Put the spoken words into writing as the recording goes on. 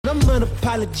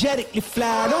unapologetically fly.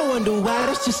 I don't wonder why,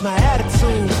 that's just my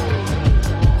attitude.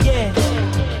 Yeah.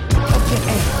 Okay,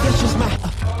 hey, that's just my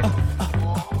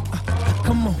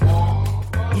come on.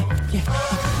 Yeah.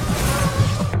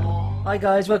 Hi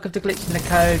guys, welcome to Glitching the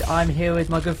Code. I'm here with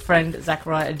my good friend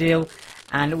Zachariah Adil,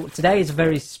 and today is a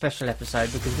very special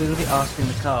episode because we're going to be asking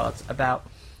the cards about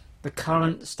the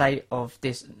current state of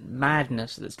this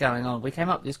madness that's going on. We came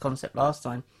up with this concept last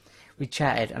time we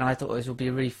chatted, and I thought this would be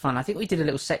really fun. I think we did a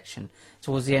little section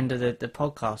towards the end of the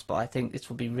podcast, but I think this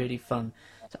will be really fun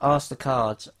to ask the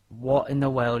cards what in the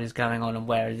world is going on and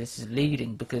where this is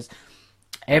leading, because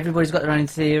everybody's got their own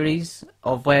theories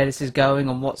of where this is going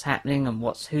and what's happening and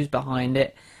who's behind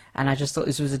it, and I just thought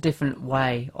this was a different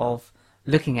way of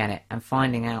looking at it and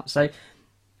finding out. So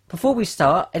before we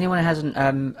start, anyone who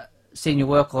hasn't seen your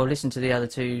work or listened to the other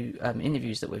two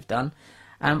interviews that we've done,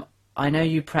 I know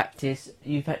you practice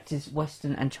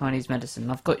Western and Chinese medicine.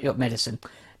 I've got your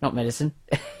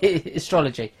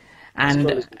astrology,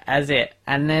 and as it.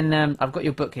 And then I've got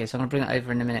your book here, so I'm going to bring that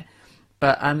over in a minute.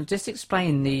 But just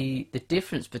explain the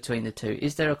difference between the two.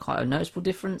 Is there quite a noticeable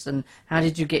difference, and how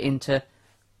did you get into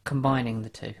combining the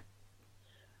two?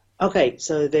 Okay,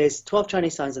 so there's 12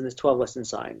 Chinese signs and there's 12 Western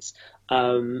signs.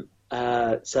 So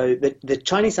the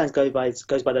Chinese signs goes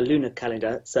by the lunar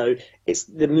calendar, so it's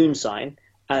the moon sign.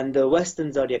 And the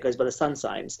Western zodiac goes by the sun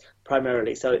signs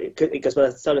primarily, so it goes by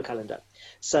the solar calendar.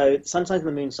 So sun signs and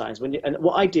the moon signs. And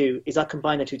what I do is I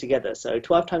combine the two together. So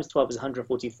 12 times 12 is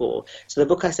 144. So the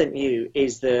book I sent you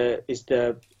it's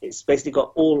basically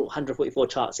got all 144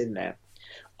 charts in there.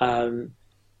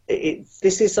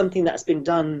 This is something that's been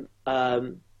done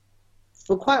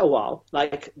for quite a while.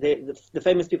 Like the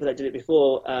famous people that did it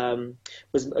before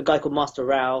was a guy called Master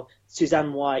Rao.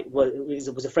 Suzanne White was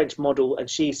a French model, and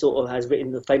she sort of has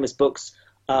written the famous books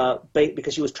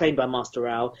because she was trained by Master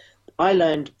Rao. I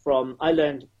went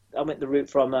the route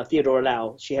from Theodora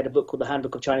Lau. She had a book called The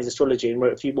Handbook of Chinese Astrology and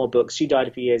wrote a few more books. She died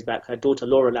a few years back. Her daughter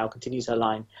Laura Lau continues her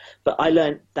line. But I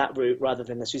learned that route rather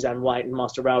than the Suzanne White and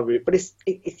Master Rao route. But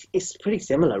it's pretty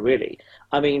similar, really.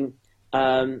 I mean,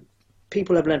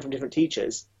 people have learned from different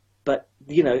teachers. But,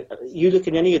 you know, you look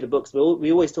in any of the books, we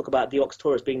always talk about the ox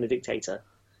Taurus being the dictator.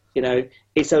 You know,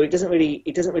 so it doesn't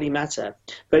really matter.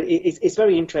 But it's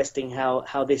very interesting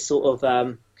how this sort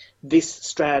of this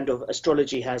strand of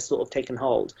astrology has sort of taken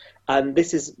hold. And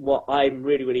this is what I'm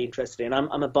really, really interested in.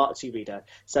 I'm a Bartzi reader,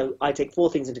 so I take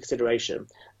four things into consideration: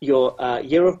 your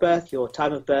year of birth, your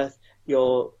time of birth,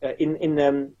 your in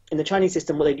the Chinese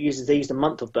system, what they use is they use the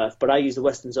month of birth, but I use the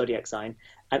Western zodiac sign,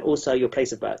 and also your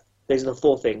place of birth. Those are the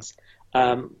four things.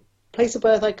 Place of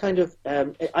birth, I kind of,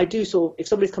 I do sort of, if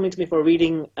somebody's coming to me for a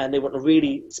reading and they want a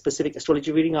really specific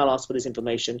astrology reading, I'll ask for this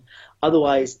information.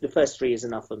 Otherwise, the first three is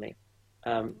enough for me.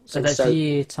 So that's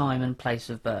year, time, and place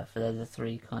of birth. They're the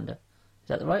three kind of, is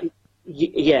that right?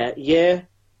 Yeah, year,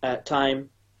 time.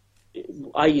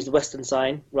 I use the Western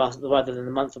sign rather than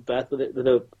the month of birth. With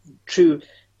a true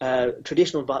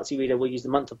traditional Bartzi reader will use the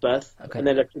month of birth, okay, and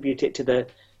then attribute it to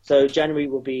so January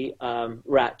will be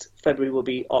rat, February will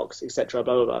be ox, etc.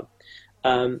 Blah blah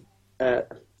blah.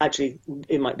 Actually,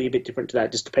 it might be a bit different to that.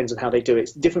 It just depends on how they do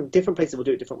it. Different places will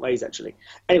do it different ways, actually.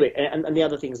 Anyway, and the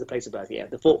other thing is the place of birth. Yeah,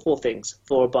 the four things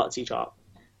for a Bartzi chart.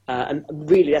 And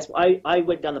really, that's I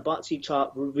went down the Bartzi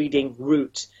chart reading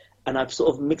route, and I've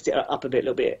sort of mixed it up a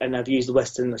little bit, and I've used the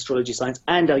Western astrology signs,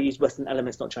 and I used Western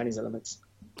elements, not Chinese elements.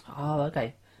 Oh,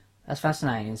 okay, that's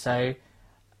fascinating. So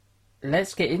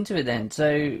let's get into it then.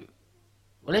 So,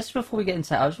 before we get into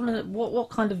that, I was wondering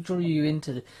what kind of drew you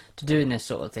into doing this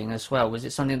sort of thing as well? Was it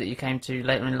something that you came to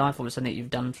later in life, or was it something that you've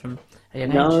done from a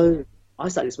young age? No, I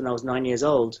started this when I was 9 years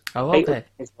old. Oh, okay. 8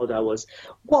 years old I was.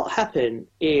 What happened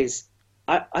is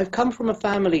I've come from a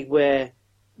family where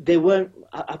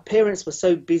our parents were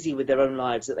so busy with their own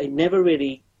lives that they never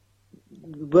really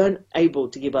weren't able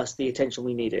to give us the attention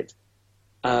we needed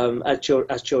as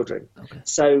children. Okay.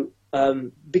 So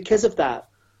because of that,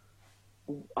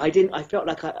 I felt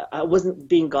like I wasn't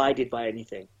being guided by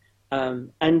anything.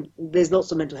 And there's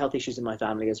lots of mental health issues in my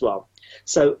family as well.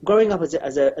 So growing up as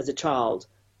a child,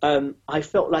 I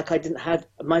felt like I didn't have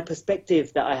my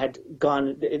perspective that I had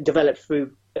developed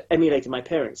through emulating my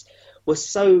parents was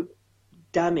so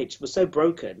damaged, was so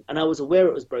broken, and I was aware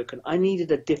it was broken. I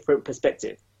needed a different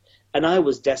perspective, and I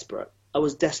was desperate. I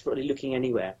was desperately looking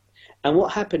anywhere. And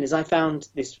what happened is I found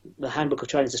the Handbook of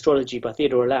Chinese Astrology by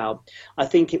Theodora Lau. I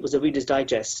think it was a Reader's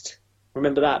Digest.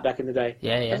 Remember that back in the day?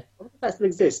 Yeah. That still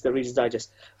exists, the Reader's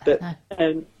Digest. But I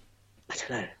don't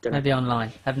know. Maybe know. Online.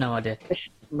 I have no idea.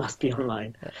 Must be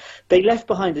online. They left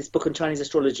behind this book on Chinese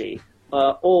astrology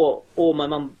or my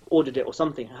mum ordered it or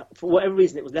something. For whatever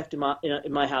reason, it was left in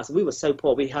my house, and we were so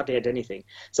poor we hardly had anything.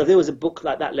 So if there was a book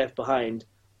like that left behind,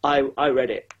 I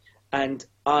read it, and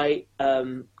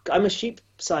I'm a sheep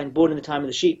sign born in the time of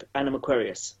the sheep, and I'm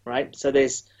Aquarius, right? So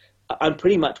I'm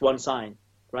pretty much one sign,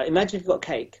 right? Imagine if you've got a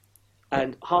cake,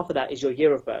 and half of that is your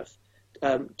year of birth.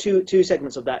 Two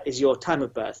segments of that is your time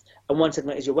of birth, and one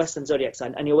segment is your Western zodiac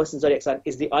sign, and your Western zodiac sign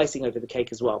is the icing over the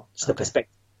cake as well. It's the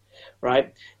perspective,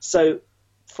 right? So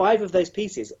 5 of those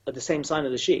pieces are the same sign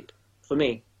of the sheep for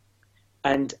me,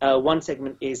 and one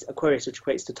segment is Aquarius, which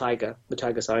equates to tiger, the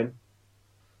tiger sign.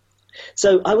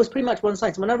 So I was pretty much one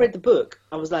sign. So when I read the book,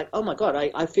 I was like, oh my God,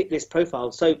 I fit this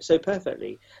profile so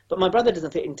perfectly. But my brother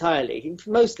doesn't fit entirely,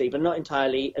 mostly, but not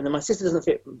entirely. And then my sister doesn't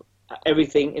fit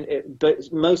everything, but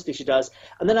mostly she does.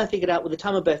 And then I figured out, well, the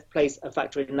time of birth plays a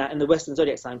factor in that, and the Western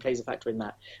zodiac sign plays a factor in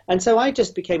that. And so I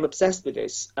just became obsessed with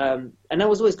this. And I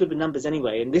was always good with numbers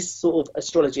anyway. And this sort of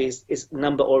astrology is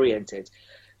number oriented.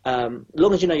 As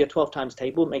long as you know your 12 times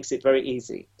table, it makes it very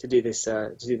easy to do this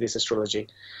astrology.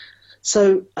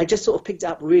 So I just sort of picked it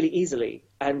up really easily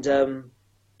and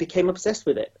became obsessed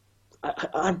with it.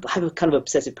 I have a kind of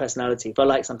obsessive personality. If I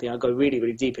like something, I go really,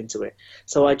 really deep into it.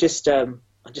 So I just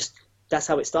that's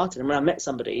how it started. And when I met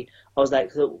somebody, I was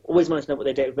like, always wanted to know what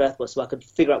their date of birth was so I could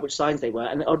figure out which signs they were,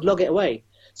 and I'd log it away.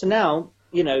 So now,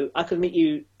 I could meet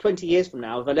you 20 years from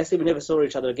now, let's say we never saw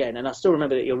each other again, and I still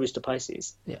remember that you're Rooster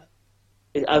Pisces. Yeah.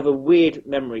 I have a weird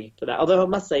memory for that. Although I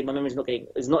must say my memory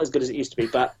is not as good as it used to be,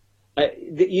 but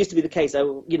it used to be the case. I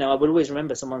would always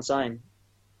remember someone's sign.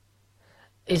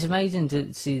 It's amazing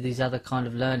to see these other kind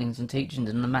of learnings and teachings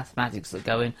and the mathematics that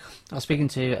go in. I was speaking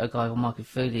to a guy called Michael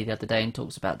Foley the other day, and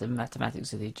talks about the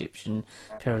mathematics of the Egyptian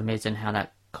pyramids and how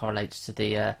that correlates to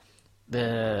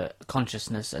the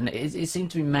consciousness. And it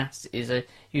seems to me maths is a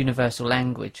universal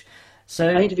language. So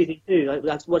I interviewed him too.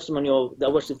 I watched him your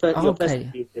first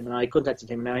interview with him, and I contacted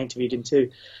him, and I interviewed him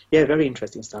too. Yeah, very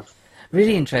interesting stuff.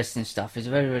 Really interesting stuff. He's a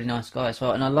very, really nice guy as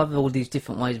well, and I love all these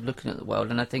different ways of looking at the world.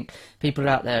 And I think people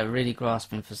out there are really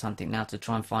grasping for something now to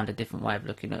try and find a different way of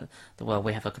looking at the world.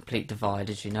 We have a complete divide,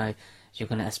 as you know. You're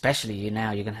going to have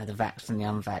the vaxxed and the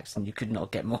unvaxxed, and you could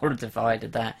not get more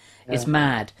divided. That it's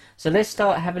mad. So let's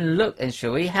start having a look, then,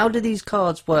 shall we? How do these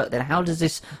cards work? Then, how does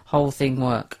this whole thing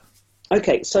work?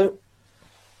 Okay, so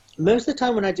most of the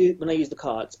time when I use the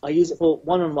cards, I use it for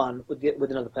one-on-one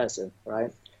with another person,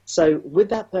 right? So with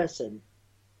that person,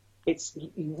 it's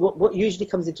what usually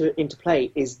comes into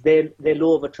play is their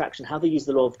law of attraction, how they use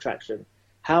the law of attraction,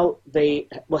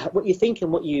 what you think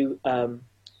and what you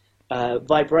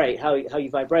vibrate, how you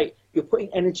vibrate. You're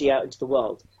putting energy out into the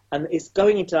world, and it's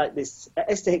going into like this.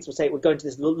 Esther Hicks would say we're going to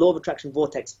this law of attraction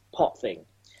vortex pot thing.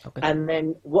 Okay. And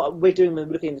then what we're doing when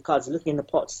we're looking at the cards is looking in the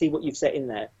pot to see what you've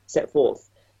set forth,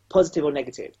 positive or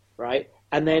negative, right?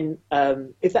 And then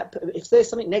if there's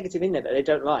something negative in there that they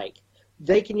don't like,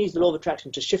 they can use the law of attraction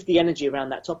to shift the energy around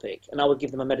that topic. And I would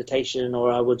give them a meditation,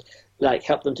 or I would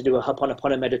help them to do a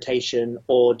Ho'oponopono meditation,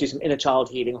 or do some inner child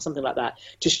healing or something like that,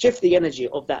 to shift the energy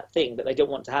of that thing that they don't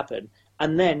want to happen.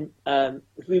 And then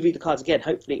if we read the cards again,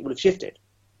 hopefully it will have shifted,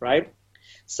 right?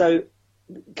 So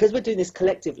because we're doing this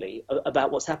collectively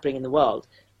about what's happening in the world,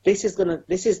 this is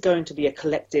going to be a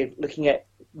collective looking at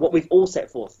what we've all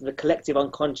set forth, the collective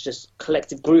unconscious,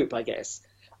 collective group, I guess,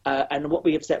 and what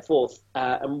we have set forth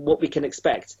and what we can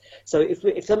expect. So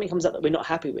if something comes up that we're not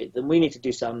happy with, then we need to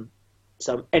do some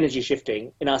energy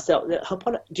shifting in ourselves.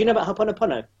 Do you know about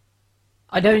Ho'oponopono?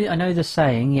 I know the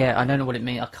saying, yeah. I don't know what it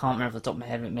means. I can't remember off the top of my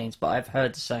head what it means, but I've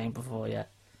heard the saying before, yeah.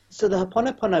 So the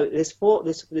Ho'oponopono, there's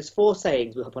four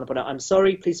sayings with Ho'oponopono. I'm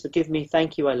sorry, please forgive me,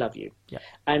 thank you, I love you. Yeah.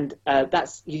 And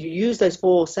you use those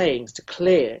four sayings to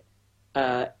clear,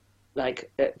 to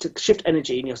shift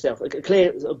energy in yourself,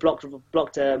 clear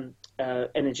blocked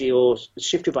energy, or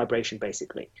shift your vibration,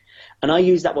 basically. And I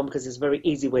use that one because it's a very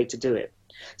easy way to do it.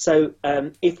 So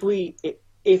if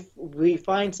we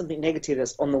find something negative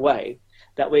that's on the way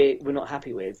that we're not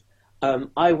happy with,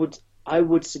 I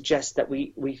would suggest that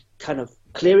we kind of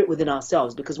clear it within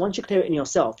ourselves, because once you clear it in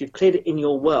yourself, you've cleared it in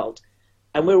your world,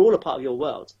 and we're all a part of your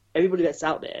world. Everybody that's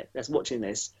out there that's watching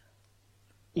this,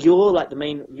 you're like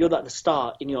the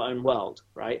star in your own world,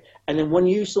 right? And then when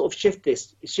you sort of shift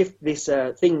this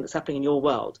thing that's happening in your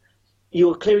world,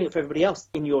 you're clearing it for everybody else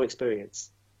in your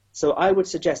experience. So I would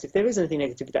suggest, if there is anything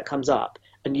negative that comes up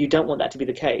and you don't want that to be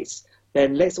the case,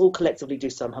 then let's all collectively do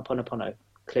some Ho'oponopono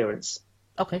clearance.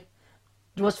 Okay.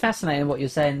 It was fascinating what you're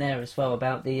saying there as well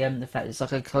about the fact it's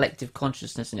like a collective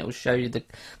consciousness, and it will show you, the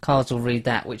cards will read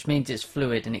that, which means it's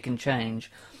fluid and it can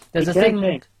change. There's a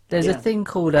thing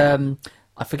called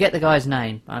I I forget the guy's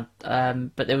name,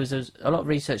 but there was a lot of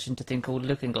research into a thing called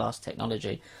looking glass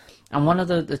technology. And one of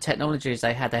the technologies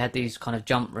they had these kind of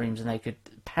jump rooms, and they could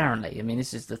apparently, I mean,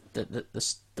 this is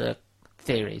the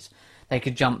theories, they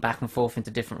could jump back and forth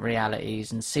into different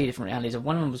realities and see different realities. And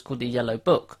one of them was called the Yellow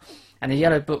Book, and the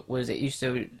Yellow Book it used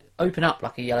to open up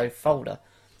like a yellow folder,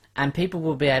 and people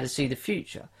would be able to see the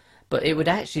future, but it would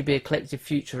actually be a collective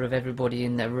future of everybody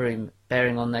in their room,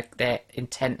 bearing on their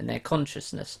intent and their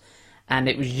consciousness. And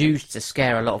it was used to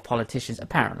scare a lot of politicians,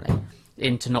 apparently,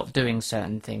 into not doing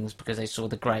certain things because they saw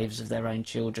the graves of their own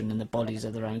children and the bodies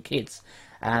of their own kids,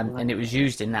 and it was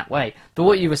used in that way. But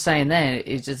what you were saying there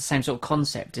is the same sort of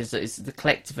concept, is that it's the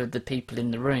collective of the people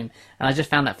in the room, and I just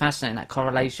found that fascinating, that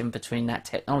correlation between that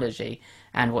technology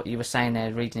and what you were saying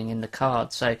there, reading in the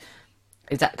cards. So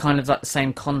is that kind of like the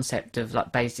same concept of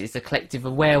like basically it's the collective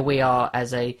of where we are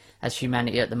as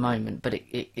humanity at the moment, but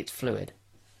it's fluid?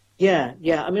 Yeah.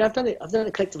 I mean, I've done it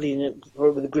collectively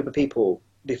with a group of people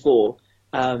before.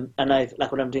 And I've,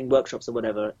 like when I'm doing workshops or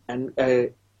whatever, and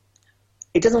it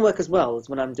doesn't work as well as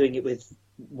when I'm doing it with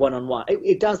one-on-one.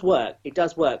 It does work,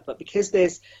 but because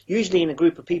there's usually in a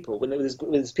group of people, when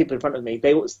there's people in front of me,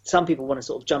 some people want to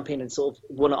sort of jump in and sort of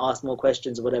want to ask more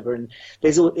questions or whatever, and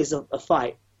there's a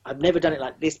fight. I've never done it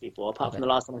like this before, apart from the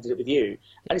last time I did it with you,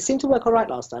 and it seemed to work all right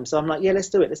last time. So I'm like, yeah, let's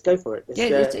do it, let's go for it.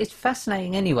 It's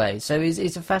fascinating anyway. So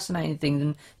it's a fascinating thing,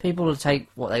 and people will take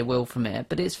what they will from it,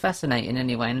 but it's fascinating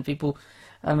anyway, and people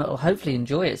will hopefully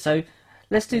enjoy it. So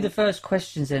let's do the first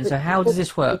questions then. So how does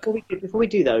this work? Before we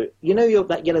do though, you know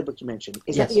that Yellow Book you mentioned,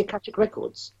 is that the Akashic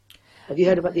Records? Have you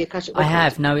heard about the Akashic Records? I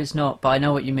have. No, it's not, but I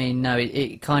know what you mean. No,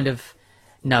 it kind of...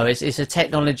 No, it's a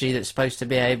technology that's supposed to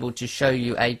be able to show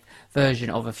you a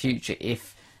version of a future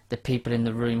if the people in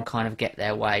the room kind of get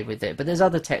their way with it. But there's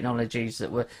other technologies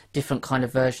that were different kind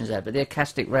of versions there. But the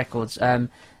Akashic Records,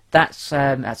 that's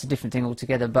a different thing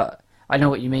altogether. But I know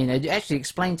what you mean. Actually,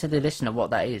 explain to the listener what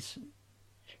that is.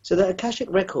 So the Akashic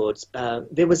Records,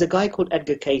 there was a guy called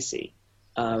Edgar Casey,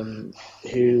 who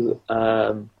he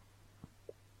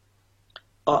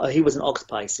was an Ox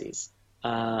Pisces.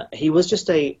 He was just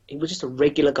a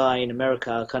regular guy in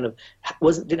America, kind of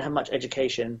didn't have much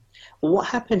education. Well, what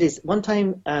happened is one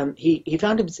time he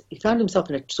found himself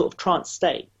in a sort of trance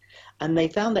state, and they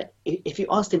found that if you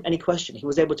asked him any question, he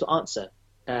was able to answer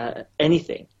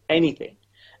anything.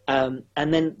 And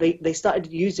then they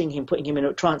started using him, putting him in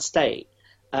a trance state,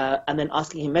 and then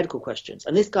asking him medical questions.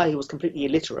 And this guy, who was completely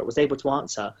illiterate, was able to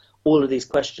answer all of these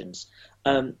questions.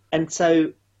 And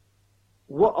so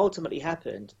what ultimately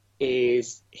happened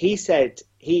is he said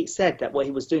that what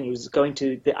he was doing, he was going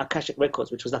to the Akashic Records,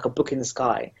 which was like a book in the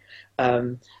sky,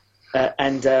 and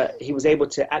he was able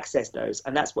to access those,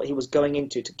 and that's what he was going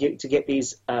into to get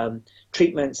these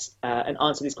treatments and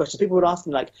answer these questions. People would ask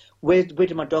him like, where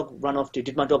did my dog run off to?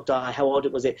 Did my dog die? How old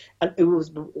was it? And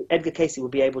Edgar Casey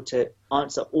would be able to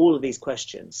answer all of these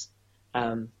questions.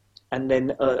 And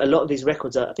then a lot of these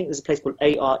records I think there's a place called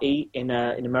ARE in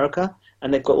America,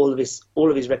 and they've got all of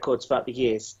his records throughout the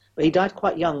years. But he died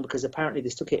quite young because apparently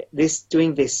took it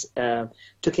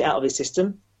out of his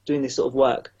system, doing this sort of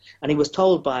work. And he was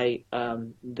told by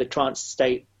the trance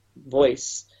state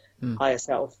voice, higher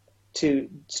self, to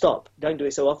stop, don't do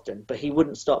it so often. But he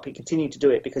wouldn't stop. He continued to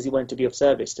do it because he wanted to be of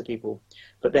service to people.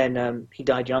 But then he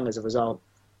died young as a result.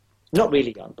 Not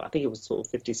really young, but I think it was sort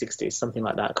of 50s, 60s, something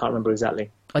like that. I can't remember exactly.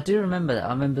 I do remember that. I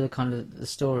remember the kind of the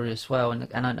story as well,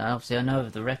 and obviously I know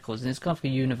of the records, and it's kind of a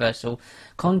universal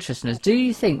consciousness. Do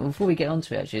you think, before we get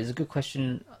onto it, actually, it's a good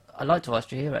question I'd like to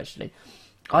ask you here, actually.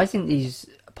 I think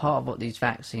part of what these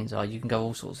vaccines are, you can go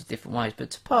all sorts of different ways,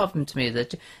 but part of them to me,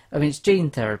 it's gene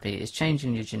therapy, it's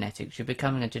changing your genetics, you're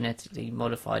becoming a genetically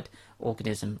modified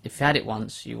organism. If you had it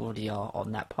once, you already are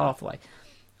on that pathway.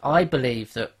 I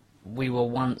believe that we were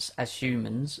once, as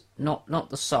humans, not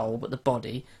the soul but the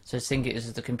body, so think it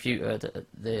as the computer,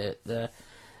 the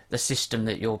system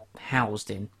that you're housed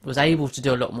in, was able to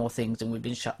do a lot more things, and we've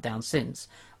been shut down since.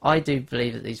 I do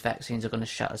believe that these vaccines are going to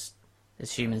shut us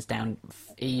as humans down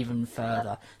even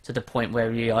further, to the point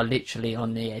where we are literally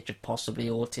on the edge of possibly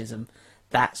autism,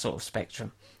 that sort of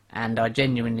spectrum. And I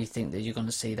genuinely think that you're going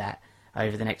to see that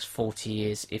over the next 40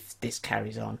 years if this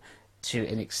carries on to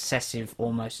an excessive,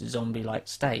 almost zombie-like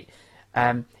state.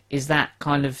 Is that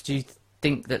kind of, do you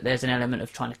think that there's an element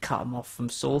of trying to cut them off from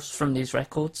source, from these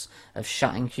records, of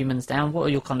shutting humans down? What are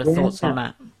your kind of thoughts on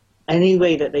that? Any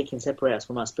way that they can separate us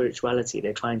from our spirituality,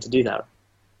 they're trying to do that.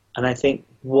 And I think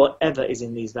whatever is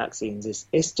in these vaccines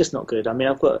it's just not good. I mean,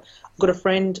 I've got a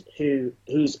friend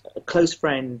who's a close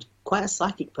friend, quite a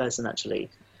psychic person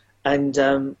actually, and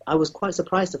I was quite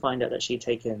surprised to find out that she'd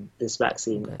taken this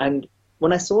vaccine. Okay. And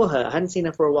when I saw her, I hadn't seen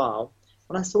her for a while.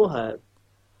 when I saw her,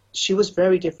 she was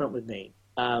very different with me,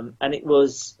 and it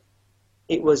was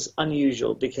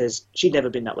unusual because she'd never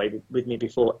been that way with me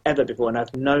ever before, and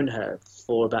I've known her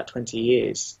for about 20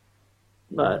 years,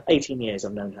 18 years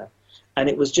I've known her, and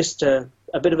it was just a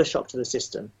bit of a shock to the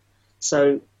system.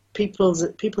 So people's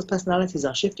personalities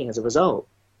are shifting as a result,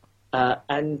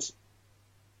 and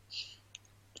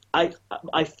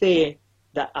I fear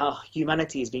that our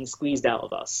humanity is being squeezed out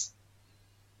of us,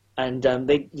 and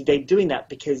they're doing that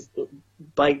because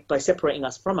by separating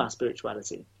us from our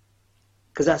spirituality,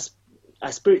 because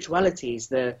our spirituality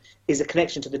is a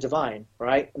connection to the divine,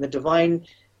 right? And the divine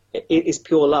is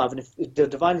pure love, and if the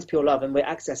divine is pure love, and we're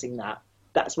accessing that,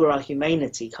 that's where our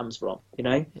humanity comes from, you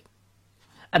know.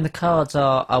 And the cards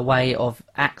are a way of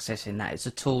accessing that. It's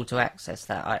a tool to access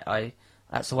that.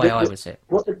 That's the way I would see it.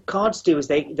 What the cards do is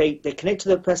they connect to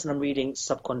the person I'm reading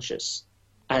subconscious,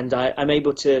 and I'm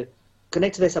able to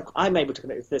connect to their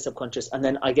subconscious, and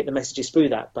then I get the messages through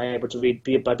that by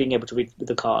being able to read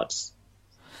the cards.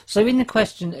 So in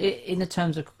the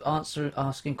terms of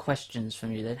asking questions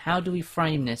from you, then how do we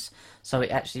frame this so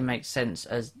it actually makes sense?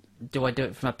 Do I do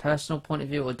it from a personal point of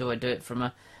view, or do I do it from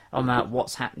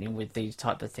what's happening with these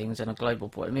type of things on a global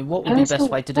point? I mean, what would be the best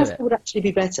way to do it? Personal would actually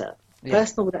be better. Yeah.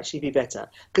 Personal would actually be better,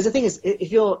 because the thing is,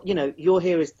 if you're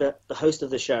here as the host of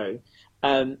the show,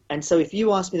 and so if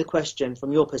you ask me the question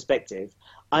from your perspective,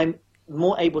 I'm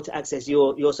more able to access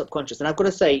your subconscious. And I've got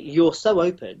to say, you're so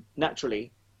open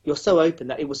naturally. You're so open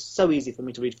that it was so easy for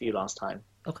me to read for you last time.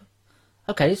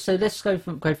 Okay. So let's go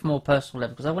from more personal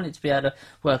level, because I want it to be able to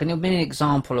work, and it'll be an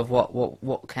example of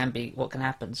what can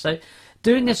happen. So,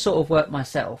 doing this sort of work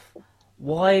myself,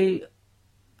 why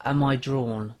am I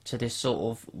drawn to this sort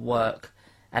of work?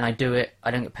 And I do it.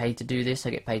 I don't get paid to do this. I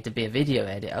get paid to be a video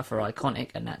editor for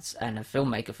Iconic, and a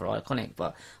filmmaker for Iconic.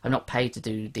 But I'm not paid to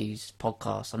do these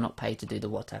podcasts. I'm not paid to do the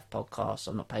What If podcast.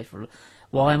 I'm not paid for.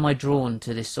 Why am I drawn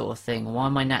to this sort of thing? Why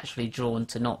am I naturally drawn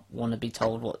to not want to be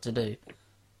told what to do?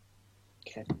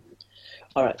 Okay.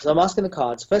 All right. So I'm asking the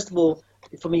cards. First of all,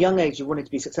 from a young age, you wanted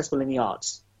to be successful in the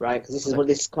arts, right? Because this is what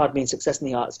this card means: success in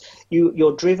the arts.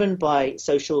 You're driven by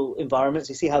social environments.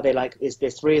 You see how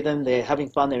there's three of them. They're having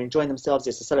fun. They're enjoying themselves.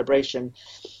 It's a celebration.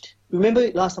 Remember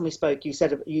last time we spoke, you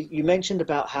said you mentioned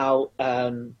about how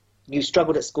you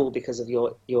struggled at school because of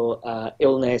your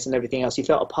illness and everything else. You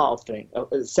felt a part of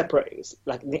things, separate,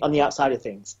 like on the outside of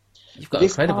things. You've got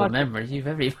incredible memory. You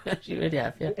really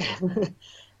have, yeah.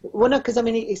 Well, no, because I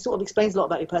mean, it sort of explains a lot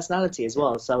about your personality as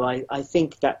well. So I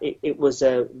think that it was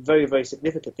a very, very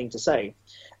significant thing to say.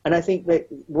 And I think that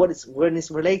when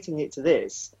it's relating it to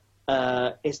this,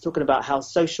 it's talking about how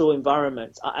social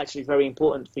environments are actually very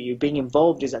important for you. Being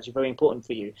involved is actually very important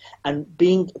for you. And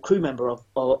being a crew member of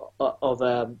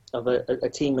a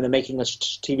team when they're making a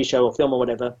TV show or film or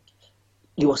whatever,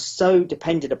 you are so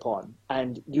dependent upon,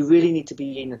 and you really need to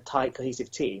be in a tight,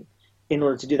 cohesive team in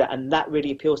order to do that, and that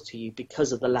really appeals to you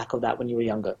because of the lack of that when you were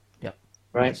younger. Yeah,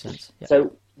 right. Makes sense. Yep.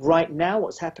 So right now,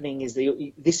 what's happening is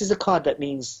this is a card that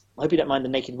means. I hope you don't mind the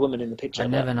naked woman in the picture. I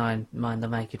never mind the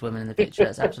naked woman in the picture.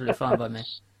 That's absolutely fine by me.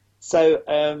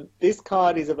 So this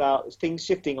card is about things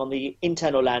shifting on the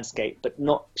internal landscape, but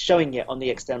not showing it on the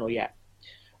external yet.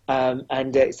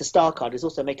 And it's the star card. It's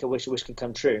also make a wish can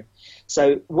come true.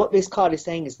 So what this card is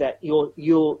saying is that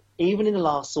you're even in the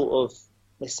last sort of,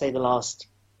 let's say the last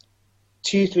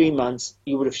 2-3 months,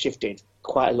 you would have shifted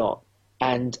quite a lot.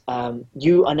 And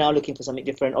you are now looking for something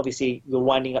different. Obviously, you're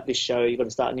winding up this show. You've got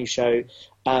to start a new show.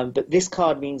 But this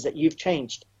card means that you've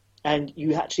changed. And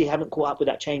you actually haven't caught up with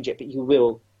that change yet, but you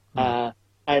will.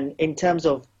 And in terms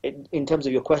of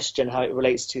your question, how it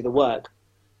relates to the work,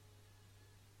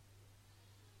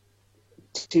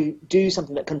 to do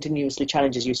something that continuously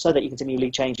challenges you so that you continually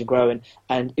change and grow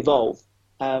and evolve.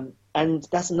 And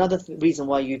that's another reason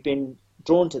why you've been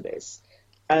drawn to this.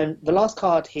 And the last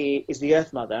card here is the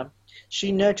Earth Mother.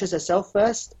 She nurtures herself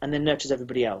first and then nurtures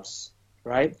everybody else,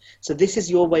 right? So this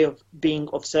is your way of being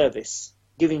of service,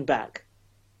 giving back,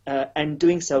 and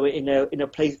doing so in a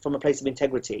place from a place of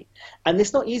integrity. And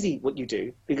it's not easy what you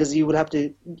do, because you will have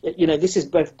to, this is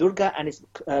both Durga and it's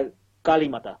Kali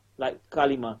Mata, like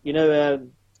Kali Ma.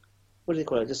 What do they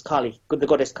call it? Just Kali, the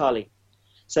goddess Kali.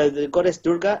 So the goddess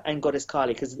Durga and goddess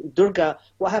Kali, because Durga,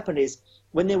 what happened is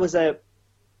when there was a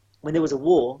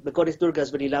war, the goddess Durga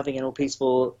is really loving and all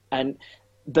peaceful,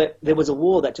 but there was a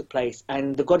war that took place,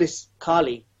 and the goddess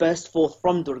Kali burst forth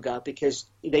from Durga because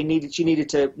she needed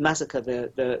to massacre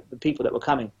the people that were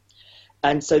coming.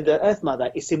 And so the Earth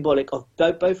Mother is symbolic of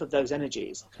both of those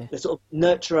energies, okay. The sort of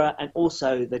nurturer and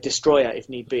also the destroyer if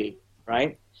need be,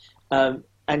 right?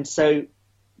 And so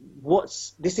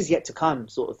this is yet to come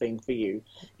sort of thing for you.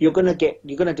 You're gonna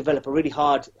develop a really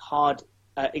hard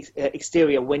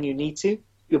exterior when you need to.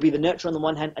 You'll be the nurturer on the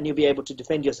one hand, and you'll be able to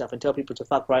defend yourself and tell people to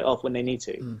fuck right off when they need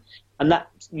to. And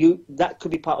that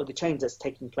could be part of the change that's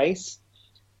taking place.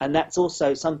 And that's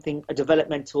also a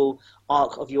developmental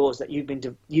arc of yours that you've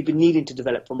been needing to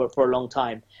develop for a long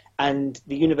time. And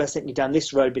the universe sent you down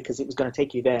this road because it was going to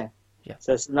take you there. Yeah.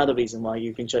 So it's another reason why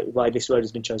why this road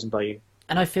has been chosen by you.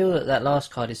 And I feel that last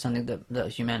card is something that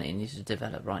humanity needs to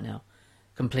develop right now,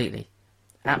 completely,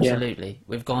 absolutely. Yeah.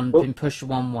 We've been pushed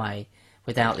one way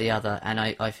without the other, and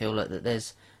I feel that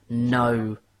there's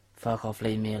no fuck off,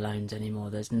 leave me alone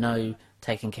anymore. There's no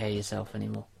taking care of yourself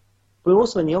anymore. We're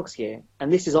also in the Ox year,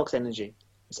 and this is Ox energy.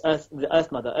 It's Earth, the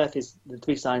Earth Mother. Earth is the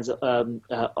three signs of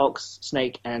Ox,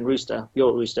 Snake, and Rooster.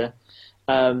 Your Rooster.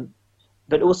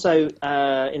 But also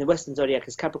in the Western zodiac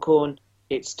is Capricorn,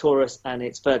 it's Taurus, and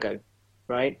it's Virgo,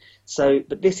 right? So,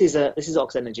 but this is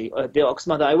Ox energy. The Ox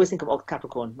Mother. I always think of Ox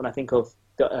Capricorn when I think of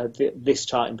this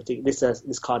chart in particular,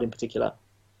 this card in particular.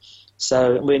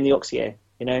 So we're in the Ox year,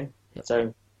 you know. Yep.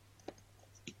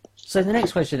 So the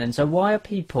next question then. So why are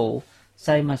people,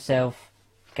 say myself,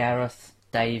 Gareth,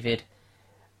 David,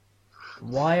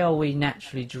 why are we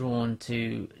naturally drawn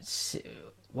to?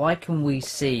 Why can we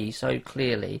see so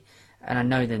clearly? And I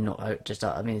know they're not just,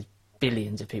 I mean, there's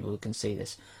billions of people who can see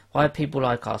this. Why are people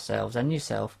like ourselves and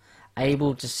yourself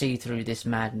able to see through this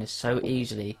madness so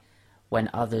easily when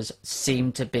others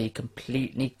seem to be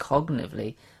completely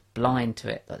cognitively blind to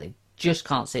it, that they just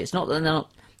can't see it? It's not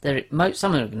that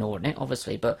some are ignoring it,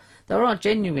 obviously, but there are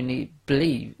genuinely,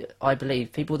 I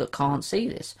believe, people that can't see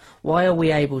this. Why are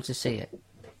we able to see it?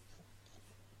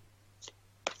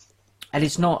 And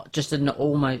it's not just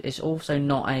it's also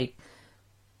not a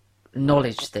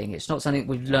knowledge thing. It's not something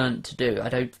we've learned to do. I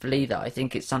don't believe that. I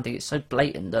think it's something that's so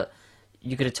blatant that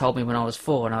you could have told me when I was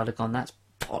 4 and I'd have gone, that's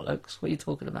bollocks. What are you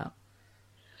talking about?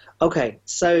 Okay,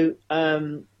 so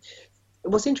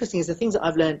what's interesting is the things that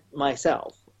I've learned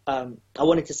myself. I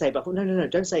wanted to say, but I thought, no,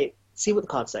 don't say it. See what the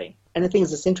cards say. And the thing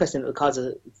is, it's interesting that the cards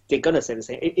they're going to say the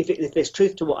same. If there's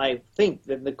truth to what I think,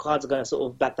 then the cards are going to sort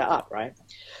of back that up, right?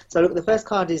 So look, the first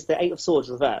card is the Eight of Swords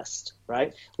reversed,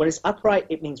 right? When it's upright,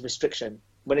 it means restriction.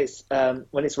 When it's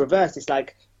reversed, it's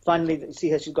like finally you see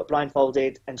her, she's got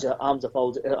blindfolded and her arms are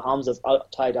folded, her arms are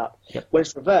tied up. Yep. When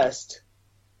it's reversed,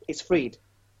 it's freed.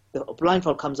 The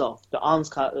blindfold comes off. The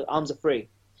arms are free,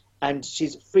 and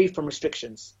she's free from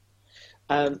restrictions.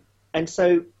 And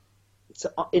so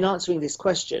in answering this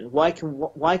question, why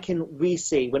can we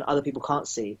see when other people can't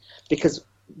see? Because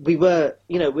we're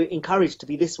encouraged to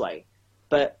be this way,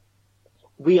 but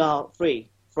we are free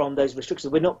from those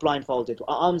restrictions. We're not blindfolded.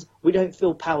 Our arms, we don't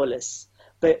feel powerless.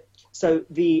 But so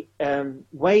the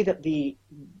way that the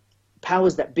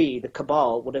powers that be, the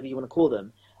cabal, whatever you want to call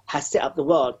them, has set up the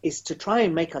world is to try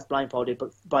and make us blindfolded,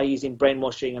 but by using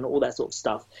brainwashing and all that sort of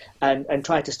stuff, and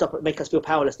try to stop it, make us feel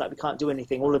powerless, like we can't do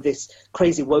anything. All of this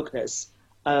crazy wokeness,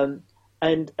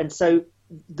 and so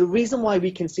the reason why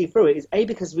we can see through it is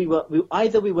because we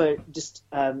were just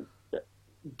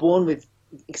born with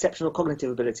exceptional cognitive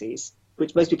abilities,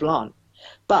 which most people aren't.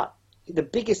 But the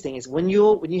biggest thing is when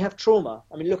you have trauma.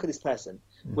 I mean, look at this person.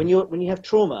 When you have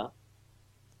trauma,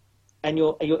 and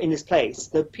you're in this place,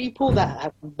 the people that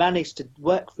have managed to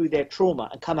work through their trauma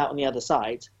and come out on the other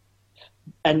side,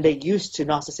 and they're used to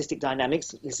narcissistic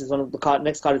dynamics. This is one of the card.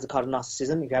 Next card is the card of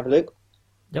narcissism. If you have a look,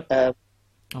 yep.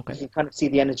 Okay. You can kind of see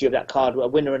the energy of that card: a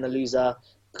winner and a loser,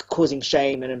 causing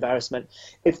shame and embarrassment.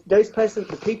 If those persons,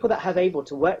 the people that have able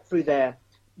to work through their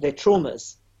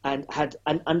traumas and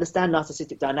understand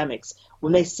narcissistic dynamics,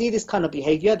 when they see this kind of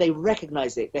behavior, they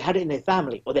recognize it. They had it in their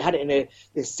family, or they had it in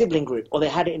their sibling group, or they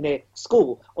had it in their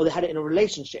school, or they had it in a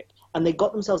relationship, and they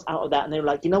got themselves out of that, and they were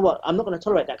like, you know what, I'm not going to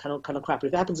tolerate that kind of crap.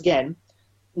 If it happens again,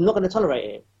 I'm not going to tolerate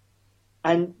it.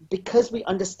 And because we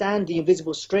understand the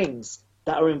invisible strings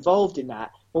that are involved in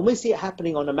that, when we see it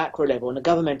happening on a macro level, on a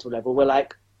governmental level, we're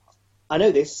like, I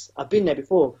know this, I've been there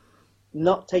before,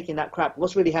 not taking that crap.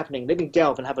 What's really happening? Let me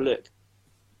delve and have a look.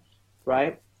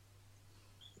 Right,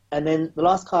 and then the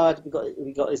last card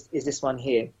we got is this one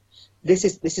here. This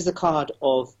is a card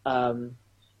of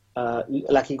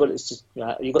like you got this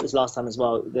last time as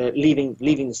well. The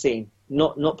leaving the scene,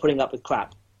 not putting up with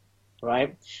crap,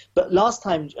 right? But last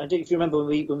time, I don't know if you remember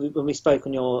when we spoke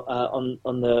on your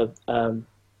on the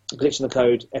Glitch in the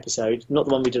Code episode, not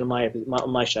the one we did on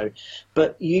my show,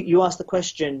 but you asked the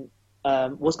question,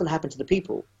 what's going to happen to the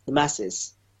people, the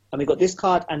masses? And we got this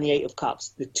card and the Eight of Cups,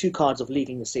 the two cards of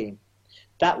leaving the scene.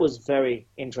 That was very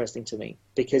interesting to me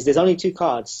because there's only two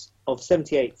cards of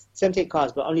 78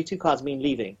 cards, but only two cards mean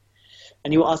leaving.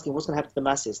 and you were asking what's going to happen to the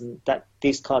masses, and that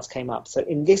these cards came up. So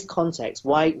in this context,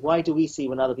 why do we see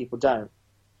when other people don't?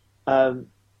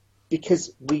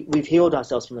 Because we've healed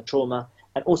ourselves from the trauma,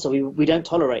 and also we don't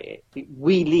tolerate it.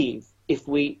 We leave if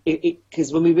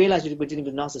because when we realize we're dealing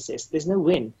with narcissists, there's no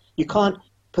win. You can't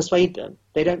persuade them.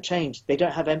 They don't change. They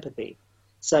don't have empathy.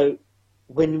 So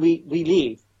when we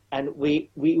leave and we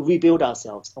rebuild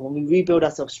ourselves, and when we rebuild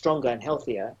ourselves stronger and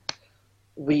healthier,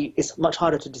 it's much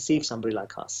harder to deceive somebody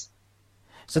like us.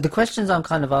 So the questions I'm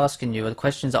kind of asking you are the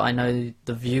questions that I know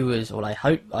the viewers, or I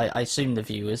assume the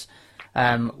viewers,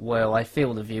 well, I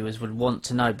feel the viewers would want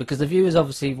to know, because the viewers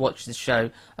obviously watch the show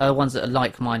are the ones that are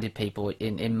like-minded people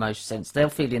in most sense. They'll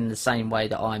feel in the same way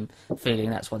that I'm feeling.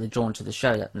 That's why they're drawn to the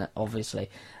show, obviously.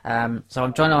 So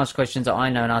I'm trying to ask questions that I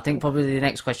know, and I think probably the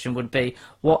next question would be,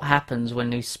 what happens when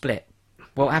we split?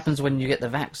 What happens when you get the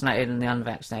vaccinated and the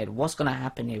unvaccinated? What's going to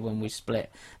happen here when we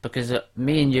split? Because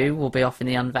me and you will be off in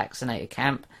the unvaccinated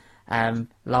camp,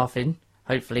 laughing,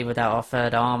 hopefully without our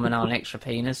third arm and our extra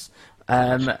penis.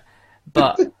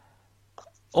 But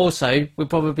also, we'll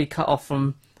probably be cut off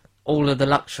from all of the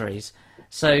luxuries.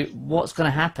 So what's going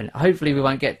to happen? Hopefully we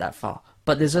won't get that far.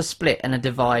 But there's a split and a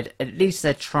divide. At least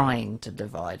they're trying to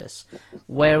divide us.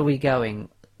 Where are we going,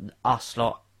 us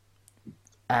lot,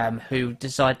 who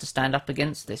decide to stand up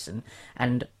against this?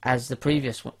 And as the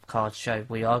previous cards show,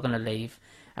 we are going to leave.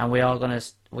 And we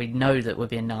know that we're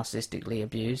being narcissistically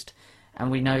abused. And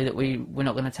we know that we're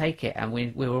not going to take it. And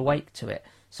we're awake to it.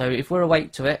 So if we're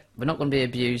awake to it, we're not going to be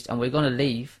abused, and we're going to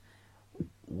leave.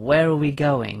 Where are we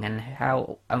going, and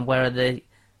how, and where are the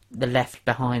left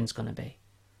behind's going to be?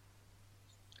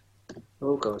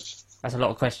 Oh gosh, that's a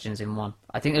lot of questions in one.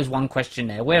 I think there's one question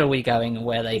there. Where are we going, and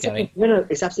where are they going? No,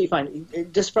 it's absolutely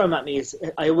fine. Just throw them at me.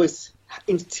 I always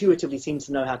intuitively seem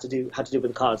to know how to do with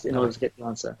the cards in order to get the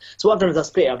answer. So what I've done is I've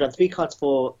split. I've done 3 cards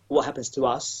for what happens to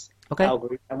us, our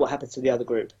group, and what happens to the other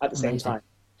group at the same time.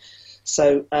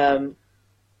 So.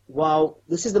 While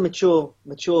this is the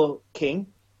mature king,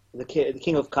 the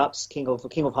king of cups, king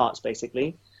of hearts,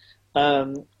 basically,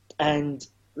 and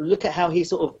look at how he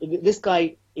this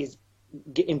guy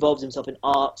involves himself in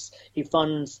arts. He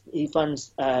funds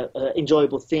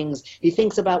enjoyable things. He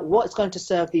thinks about what's going to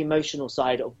serve the emotional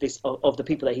side of the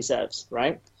people that he serves,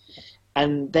 right?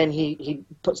 And then he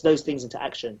puts those things into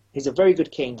action. He's a very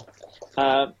good king.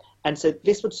 And so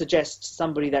this would suggest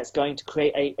somebody that's going to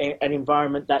create an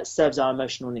environment that serves our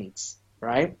emotional needs,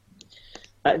 right?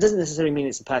 It doesn't necessarily mean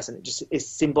it's a person. It just is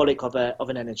symbolic of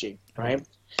an energy, right?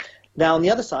 Now, on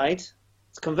the other side,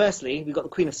 conversely, we've got the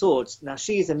Queen of Swords. Now,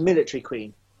 she is a military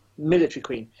queen.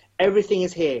 Everything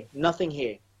is here, nothing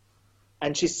here.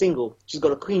 And she's single. She's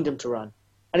got a queendom to run.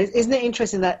 And isn't it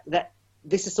interesting that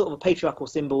this is sort of a patriarchal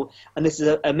symbol and this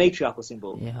is a matriarchal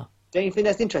symbol? Yeah. Don't you think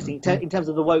that's interesting in terms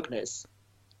of the wokeness?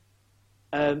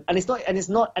 And it's not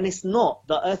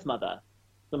the Earth Mother.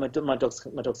 My dog's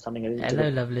coming in. Hello,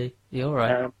 lovely. You're all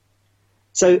right.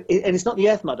 And it's not the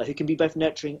Earth Mother who can be both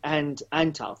nurturing and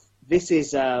tough. This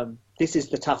is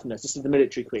the toughness. This is the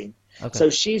military queen. Okay. So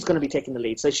she's going to be taking the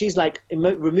lead. So she's like,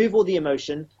 remove all the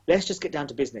emotion. Let's just get down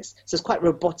to business. So it's quite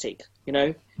robotic, you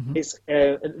know. Mm-hmm. It's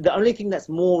the only thing that's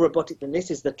more robotic than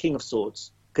this is the King of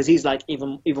Swords, because he's like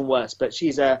even worse. But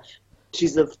she's a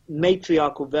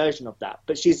matriarchal version of that,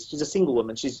 but she's a single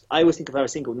woman. I always think of her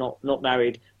as single, not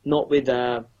married, not with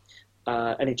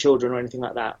any children or anything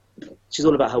like that. She's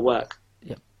all about her work.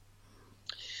 Yeah.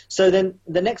 So then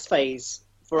the next phase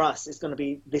for us is going to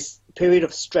be this period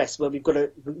of stress where we've got to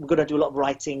do a lot of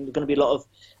writing. There's going to be a lot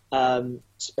of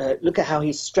look at how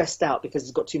he's stressed out because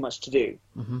he's got too much to do.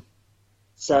 Mm-hmm.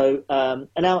 So and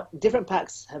now different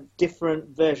packs have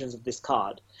different versions of this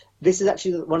card. This is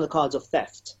actually one of the cards of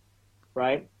theft.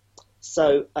 Right,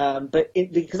 so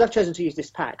because I've chosen to use this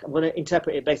pack, I'm going to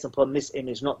interpret it based upon this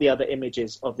image, not the other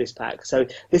images of this pack. So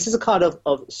this is a card of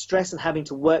stress and having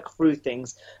to work through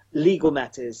things, legal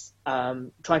matters,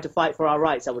 trying to fight for our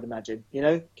rights. I would imagine. You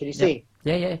know, can you see?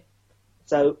 Yeah.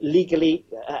 So legally,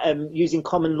 using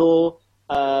common law,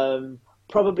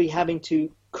 probably having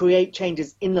to create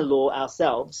changes in the law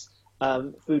ourselves,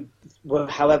 however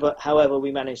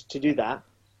we manage to do that.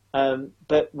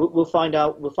 But we'll find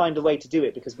a way to do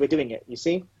it because we're doing it. You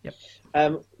see? Yep.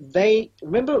 They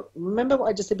remember what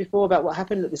I just said before about what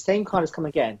happened. That the same card has come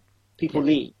again. People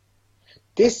leave.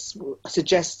 This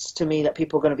suggests to me that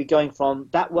people are going to be going from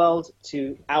that world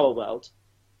to our world,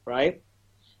 right?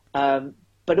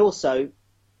 But also,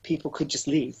 people could just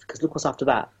leave because look what's after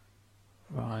that.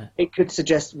 Right. It could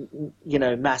suggest,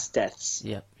 mass deaths.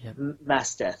 Yep.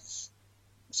 Mass deaths.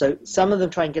 So some of them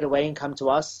try and get away and come to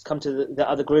us, come to the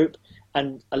other group,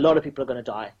 and a lot of people are going to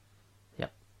die. Yep.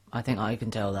 I think I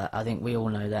can tell that. I think we all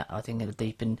know that. I think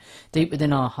deep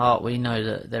within our heart, we know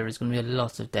that there is going to be a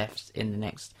lot of deaths in the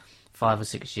next 5 or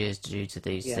 6 years due to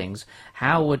these things.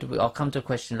 How would we? I'll come to a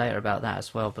question later about that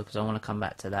as well, because I want to come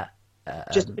back to that.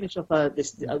 Just to finish off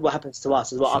what happens to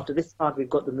us as well. Sure. After this card, we've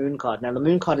got the Moon card. Now, the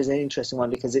Moon card is an interesting one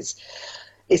because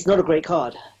it's not a great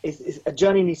card. It's a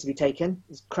journey needs to be taken.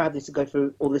 Crab needs to go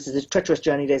through all this. Is a treacherous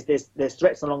journey. There's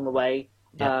threats along the way.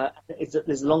 Yeah.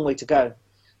 There's a long way to go.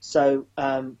 So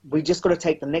we just got to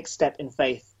take the next step in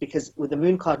faith, because with the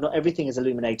Moon card, not everything is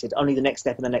illuminated. Only the next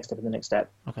step and the next step and the next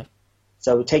step. Okay.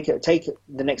 So take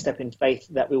the next step in faith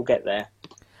that we'll get there.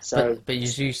 So, but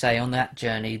as you say, on that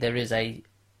journey, there is a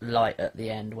light at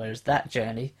the end, whereas that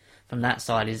journey from that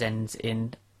side ends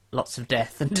in lots of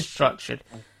death and destruction.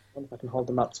 I wonder if I can hold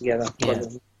them up together. Yeah.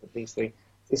 These three.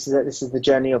 This is the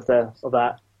journey of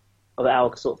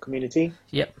our sort of community.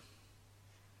 Yep.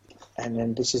 And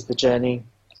then this is the journey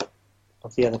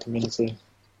of the other community.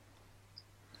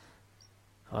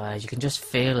 You can just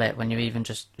feel it when you even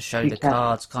just show the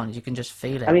cards, can't you? You can just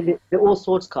feel it. I mean, they're all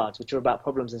swords cards, which are about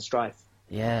problems and strife.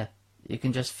 Yeah, you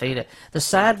can just feel it. The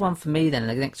sad one for me then,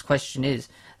 the next question is,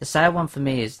 the sad one for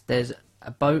me is there's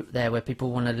a boat there where people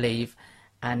want to leave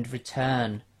and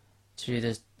return to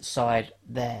the side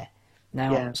there.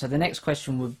 Now, so the next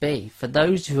question would be, for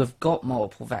those who have got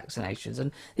multiple vaccinations,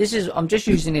 and this is, I'm just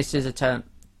using this as a term,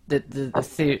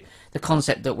 the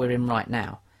concept that we're in right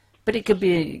now. But it could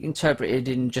be interpreted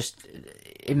in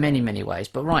many ways.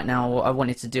 But right now, I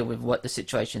wanted to deal with what the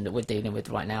situation that we're dealing with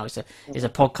right now is a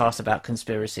podcast about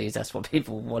conspiracies. That's what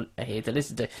people want to hear to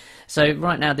listen to. So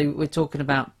right now, we're talking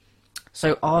about,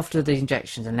 so after the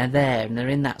injections, and they're there, and they're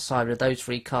in that side with those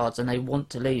 3 cards, and they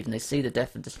want to leave, and they see the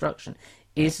death and destruction.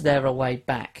 Is there a way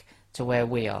back to where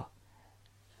we are?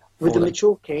 With the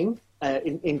mature king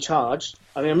in charge,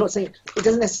 I mean, I'm not saying, it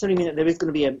doesn't necessarily mean that there is going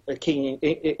to be a king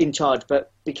in charge,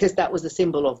 but because that was the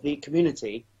symbol of the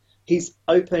community, he's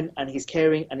open and he's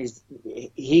caring, and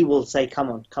he will say, come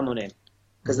on in.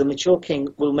 Because the mature king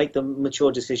will make the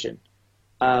mature decision.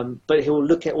 But he will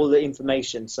look at all the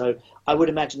information. So I would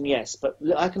imagine yes, but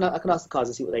I can ask the cards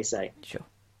and see what they say. Sure.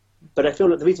 But I feel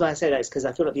like the reason why I say that is because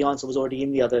I feel like the answer was already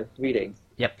in the other reading.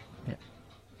 Yep.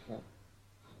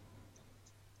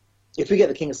 If we get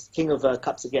the King of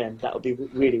Cups again, that would be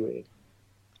really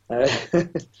weird.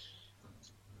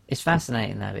 It's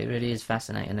fascinating, though. It really is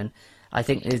fascinating, and I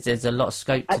think there's a lot of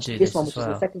scope to do this this one, as which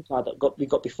well. is the second card that we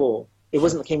got before. It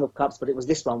wasn't the King of Cups, but it was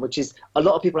this one, which is a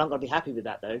lot of people aren't going to be happy with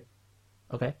that, though.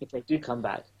 Okay. If they do come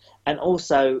back, and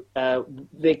also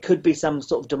there could be some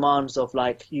sort of demands of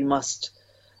like you must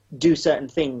do certain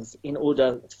things in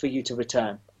order for you to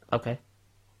return. Okay.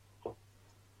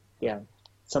 Yeah.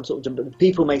 Some sort of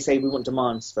people may say we want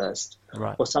demands first,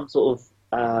 right? Or some sort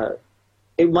of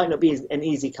it might not be an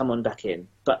easy come on back in,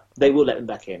 but they will let them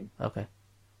back in. Okay.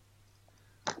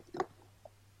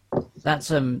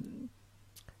 That's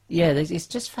yeah, it's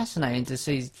just fascinating to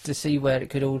see where it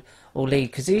could all lead,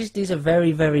 because these are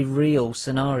very real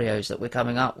scenarios that we're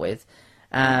coming up with,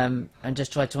 and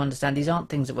just try to understand these aren't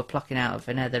things that we're plucking out of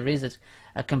thin air. There is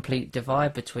a complete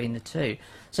divide between the two.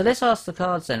 So let's ask the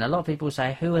cards then. A lot of people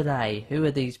say, who are they? Who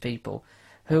are these people?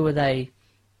 Who are they?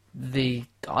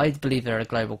 I believe they're a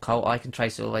global cult. I can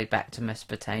trace it all the way back to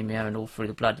Mesopotamia and all through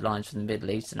the bloodlines from the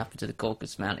Middle East and up into the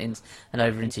Caucasus Mountains and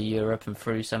over into Europe and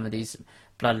through some of these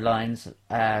bloodlines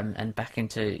and back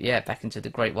into the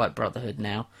Great White Brotherhood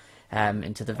now,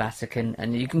 into the Vatican.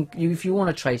 And if you want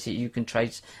to trace it, you can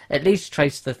at least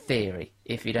trace the theory.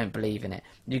 If you don't believe in it,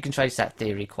 you can trace that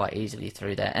theory quite easily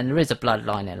through there, and there is a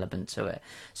bloodline element to it.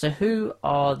 So who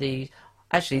are the?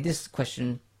 Actually, this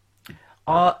question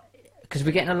because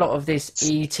we're getting a lot of this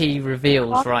ET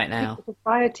reveals right now.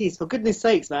 Societies, for goodness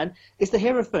sakes, man! It's the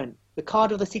Hierophant, the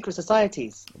card of the secret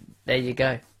societies. There you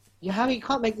go. You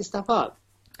can't make this stuff up.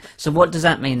 So what does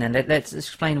that mean then? Let's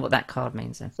explain what that card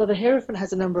means then. So the Hierophant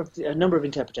has a number of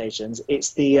interpretations.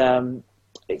 It's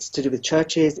it's to do with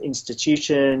churches,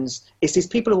 institutions. It's these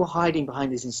people who are hiding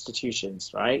behind these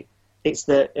institutions, right? It's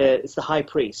the High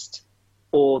Priest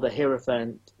or the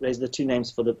Hierophant. There's the two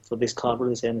names for this card. What do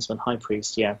they say on this one? High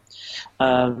Priest, yeah.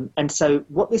 And so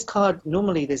what this card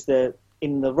normally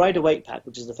in the Rider-Waite pack,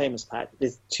 which is the famous pack,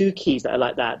 there's 2 keys that are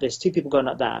like that. There's 2 people going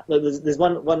like that. There's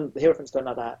one the Hierophant's going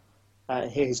like that.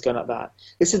 Here he's going like that.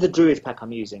 This is the Druid pack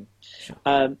I'm using. Sure.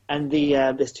 And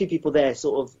there's 2 people there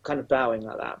sort of kind of bowing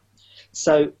like that.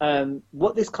 So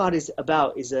what this card is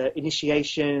about is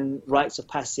initiation, rites of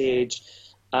passage,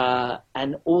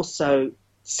 and also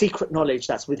secret knowledge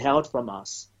that's withheld from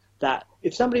us that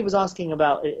if somebody was asking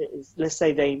about, let's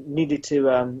say they needed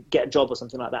to get a job or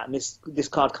something like that, and this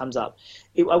card comes up,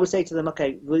 I would say to them,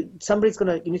 okay, well, somebody's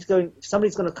going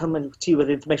to come to you with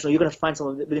information, or you're going to find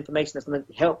someone with information that's going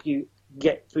to help you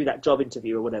get through that job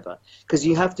interview or whatever, because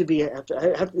you have to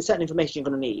have certain information you're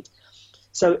going to need.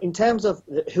 So in terms of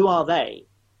who are they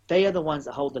are the ones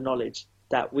that hold the knowledge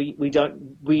that we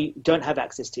don't have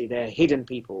access to. They're hidden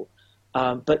people.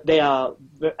 But they are,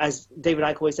 as David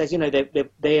Icke always says,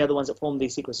 they are the ones that form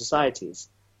these secret societies.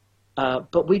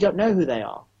 But we don't know who they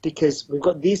are, because we've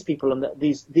got these people and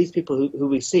these people who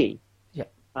we see,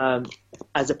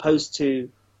 as opposed to,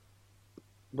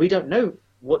 we don't know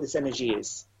what this energy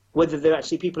is, whether they're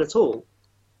actually people at all.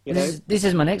 This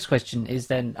is my next question. Is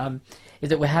that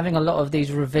we're having a lot of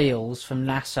these reveals from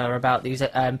NASA about these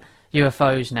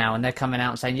UFOs now, and they're coming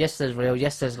out and saying, yes, there's real,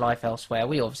 yes, there's life elsewhere.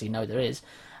 We obviously know there is.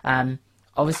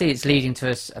 Obviously, it's leading to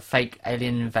a fake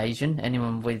alien invasion.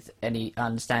 Anyone with any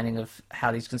understanding of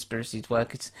how these conspiracies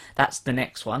work, that's the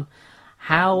next one.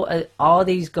 How are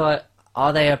these guys?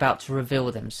 Are they about to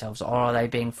reveal themselves, or are they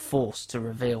being forced to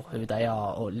reveal who they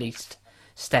are, or at least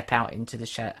step out into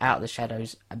out of the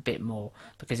shadows a bit more?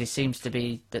 Because it seems to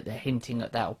be that they're hinting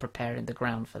at that or preparing the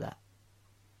ground for that.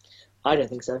 I don't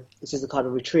think so. This is the kind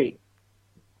of retreat.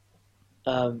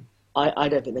 I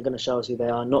don't think they're going to show us who they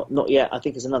are. Not yet. I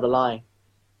think it's another lie.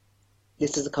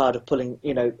 This is a card of pulling,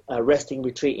 resting,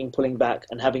 retreating, pulling back,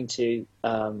 and having to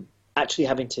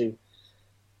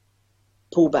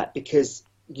pull back because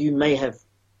you may have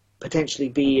potentially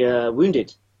be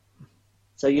wounded.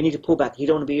 So you need to pull back. You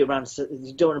don't want to be around.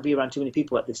 You don't want to be around too many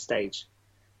people at this stage.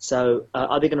 So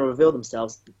are they going to reveal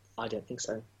themselves? I don't think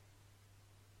so.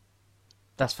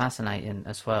 That's fascinating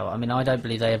as well. I mean, I don't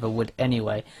believe they ever would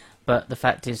anyway. But the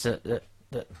fact is that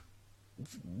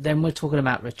then we're talking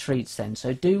about retreats then.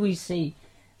 So do we see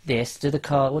this?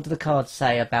 What do the cards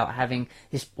say about having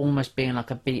this almost being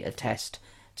like a beta test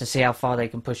to see how far they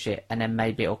can push it, and then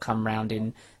maybe it'll come round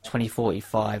in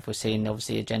 2045. We're seeing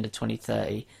obviously Agenda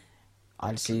 2030.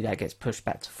 I see that gets pushed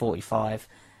back to 45.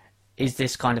 Is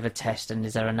this kind of a test, and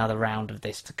is there another round of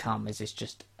this to come? Is this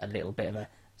just a little bit of a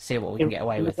see what we can get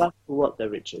away with? In regards to what though,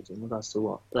 Richard? In regards to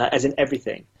what? Like, as in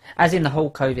everything? As in the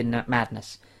whole COVID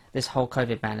madness. This whole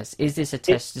COVID madness. Is this a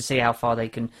test to see how far they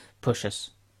can push us?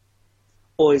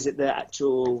 Or is it the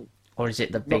actual... Or is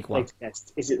it the big one?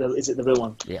 Test? Is it the real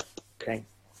one? Yeah. Okay.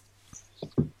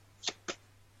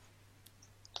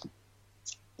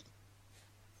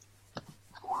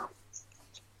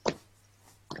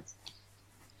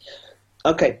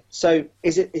 Okay, so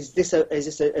is this a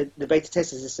the beta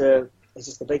test? Is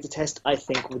this the beta test? I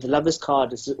think with the Lovers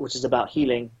card, which is about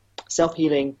healing,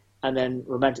 self-healing, and then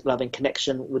romantic love and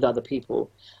connection with other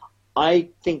people. I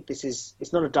think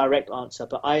it's not a direct answer,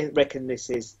 but I reckon this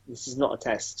is not a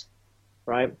test,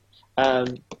 right?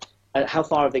 And how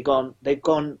far have they gone? They've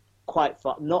gone quite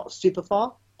far, not super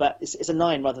far, but it's a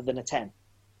 9 rather than a 10,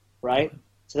 right?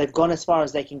 So they've gone as far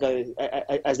as they can go,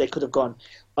 as they could have gone.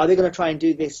 Are they going to try and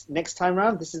do this next time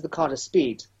round? This is the card of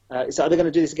speed. So are they going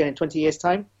to do this again in 20 years'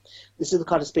 time? This is the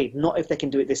card of speed, not if they can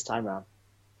do it this time round.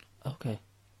 Okay.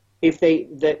 If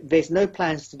there's no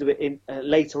plans to do it in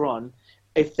later on.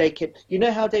 If they can, you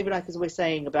know how David Icke is always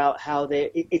saying about how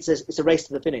it's a race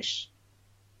to the finish.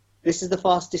 This is the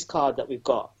fastest card that we've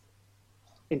got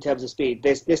in terms of speed.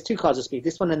 There's 2 cards of speed.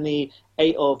 This one and the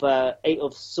eight of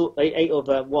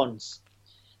wands.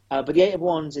 But the 8 of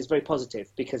wands is very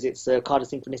positive because it's a card of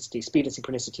synchronicity, speed and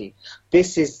synchronicity.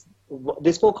 There's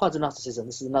 4 cards of narcissism.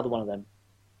 This is another one of them.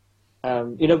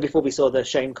 Before we saw the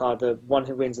shame card, the one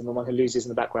who wins and the one who loses in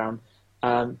the background.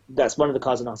 That's one of the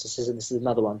cards of narcissism. This is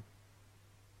another one.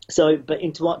 So, but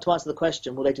to answer the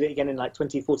question, will they do it again in like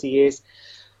 20, 40 years?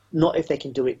 Not if they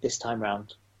can do it this time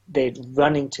round. They're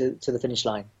running to the finish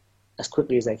line as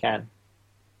quickly as they can.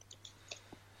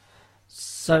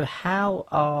 So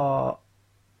how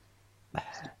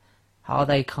are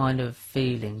they kind of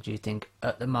feeling, do you think,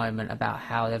 at the moment about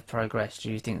how they've progressed?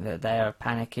 Do you think that they are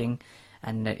panicking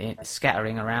and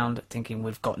scattering around thinking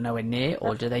we've got nowhere near,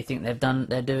 or do they think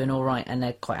they're doing all right and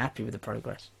they're quite happy with the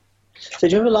progress? So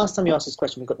do you remember last time you asked this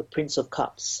question, we got the Prince of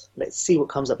Cups. Let's see what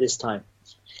comes up this time.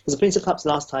 Because the Prince of Cups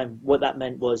last time, what that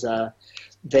meant was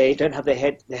they don't have their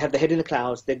head, they have their head in the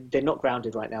clouds, they're not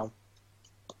grounded right now.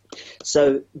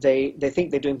 So they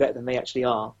think they're doing better than they actually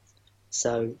are.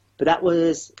 So, but that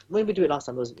was, when did we do it last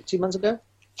time? Was it 2 months ago?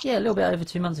 Yeah, a little bit over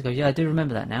 2 months ago. Yeah, I do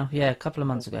remember that now. Yeah, a couple of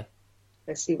months ago.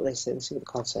 Let's see what they say. Let's see what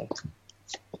the cards say.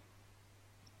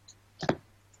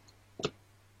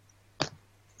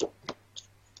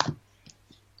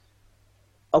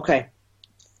 Okay,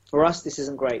 for us this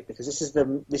isn't great because this is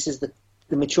the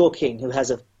mature king who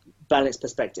has a balanced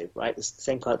perspective, right? The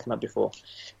same card came up before.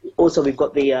 Also, we've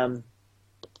got the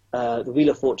Wheel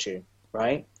of Fortune,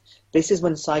 right? This is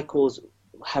when cycles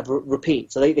have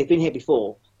repeat. So they've been here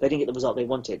before. They didn't get the result they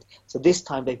wanted. So this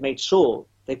time they've made sure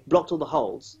they've blocked all the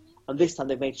holes, and this time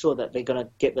they've made sure that they're going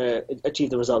to achieve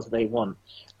the results that they want.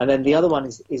 And then the other one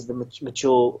is the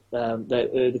mature,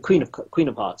 the Queen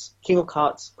of Hearts, King of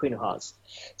Hearts, Queen of Hearts.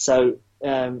 So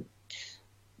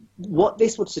what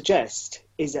this would suggest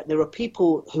is that there are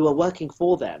people who are working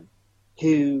for them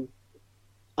who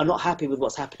are not happy with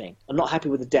what's happening, are not happy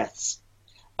with the deaths.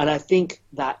 And I think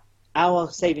that our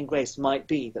saving grace might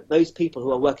be that those people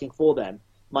who are working for them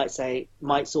might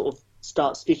sort of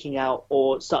start speaking out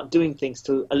or start doing things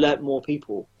to alert more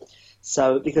people.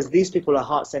 So, because these people are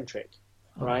heart-centric,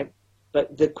 right?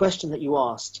 But the question that you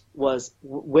asked was,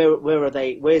 where are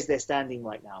they? Where's their standing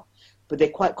right now? But they're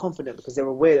quite confident because they're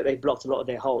aware that they've blocked a lot of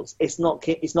their holes. It's not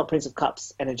Prince of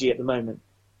Cups energy at the moment,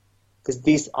 because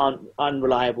these aren't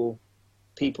unreliable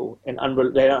people and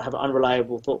they don't have an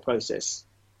unreliable thought process.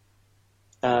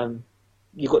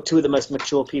 You've got two of the most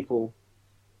mature people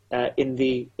in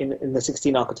the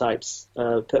 16 archetypes,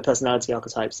 personality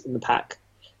archetypes in the pack,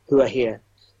 who are here.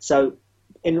 So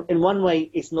in one way,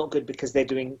 it's not good because they're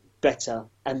doing better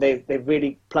and they're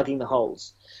really plugging the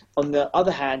holes. On the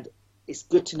other hand, it's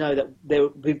good to know that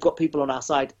we've got people on our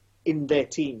side in their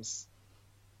teams.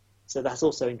 So that's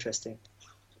also interesting.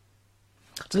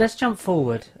 So let's jump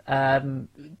forward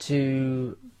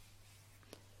to,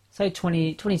 say,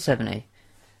 2070.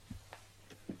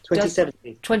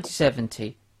 2070.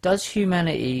 2070. Does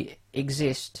humanity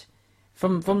exist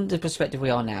from the perspective we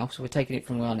are now? So we're taking it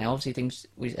from where we are now. Obviously, things,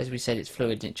 as we said, it's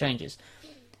fluid and it changes.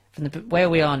 From where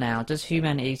we are now, does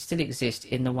humanity still exist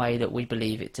in the way that we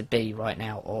believe it to be right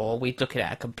now, or are we looking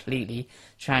at a completely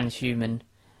transhumanized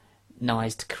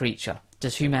creature?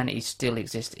 Does humanity still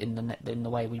exist in the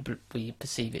way we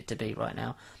perceive it to be right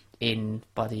now,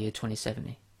 by the year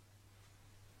 2070?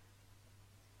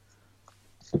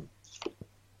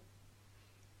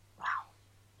 Wow!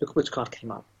 Look which card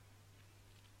came up.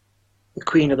 The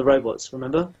Queen of the Robots.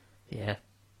 Remember? Yeah,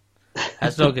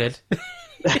 that's not good.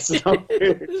 That's not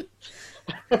good.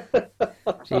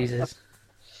 Jesus.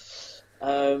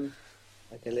 Okay,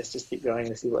 let's just keep going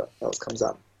and see what else comes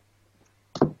up.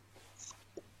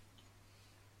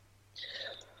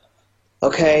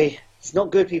 Okay, it's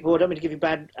not good, people. I don't mean to give you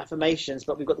bad affirmations,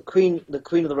 but we've got the Queen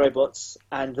of the Robots,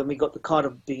 and then we got the card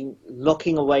of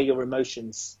locking away your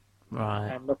emotions, right,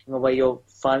 and locking away your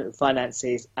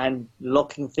finances, and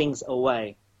locking things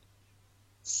away.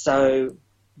 So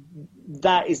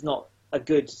that is not a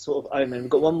good sort of omen. We've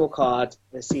got one more card.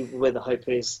 Let's see where the hope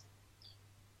is.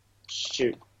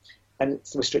 Shoot, and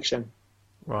it's restriction.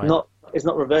 right. It's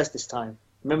not reversed this time.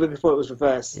 Remember before it was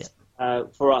reversed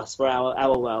for us, for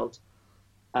our world.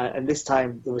 And this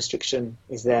time the restriction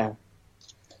is there.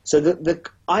 So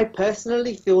I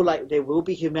personally feel like there will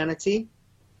be humanity.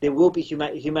 There will be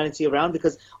humanity around,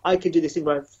 because I could do this thing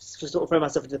where I sort of throw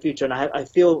myself into the future, and I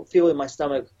feel in my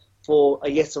stomach for a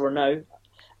yes or a no.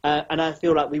 And I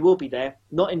feel like we will be there,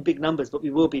 not in big numbers, but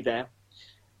we will be there.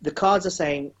 The cards are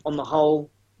saying, on the whole,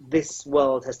 this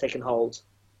world has taken hold,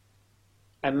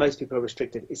 and most people are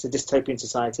restricted. It's a dystopian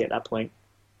society at that point.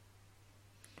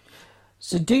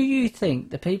 So do you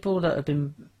think the people that have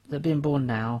been born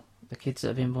now, the kids that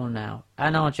have been born now,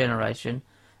 and our generation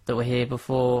that were here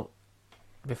before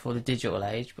the digital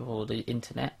age, before the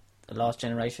internet, the last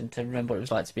generation to remember what it was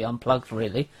like to be unplugged,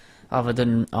 really, other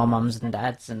than our mums and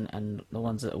dads and the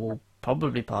ones that will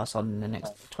probably pass on in the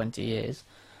next 20 years,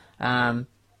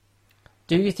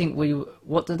 do you think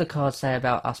what do the cards say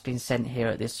about us being sent here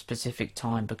at this specific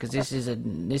time? Because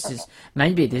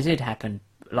maybe this did happen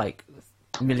like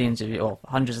millions of or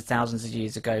hundreds of thousands of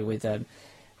years ago with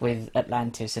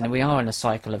Atlantis, and we are in a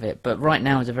cycle of it. But right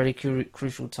now is a very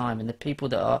crucial time, and the people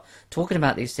that are talking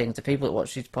about these things, the people that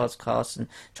watch these podcasts and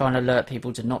trying to alert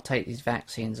people to not take these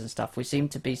vaccines and stuff, we seem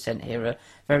to be sent here at a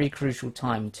very crucial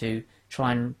time to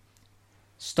try and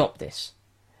stop this.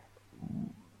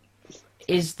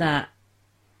 Is that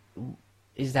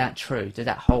true? Does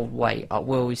that hold weight?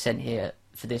 Were we sent here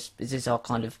for this? Is this our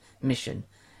kind of mission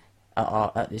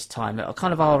at this time? At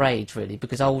kind of our age, really,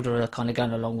 because older are kind of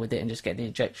going along with it and just getting the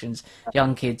injections.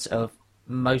 Young kids are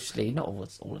mostly, not all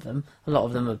of them, a lot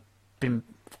of them have been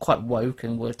quite woke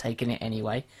and were taking it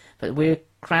anyway. But we're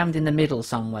crammed in the middle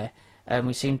somewhere, and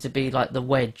we seem to be like the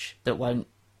wedge that won't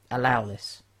allow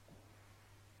this.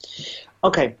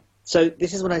 Okay, so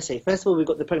this is what I say. First of all, we've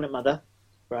got the pregnant mother,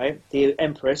 right? The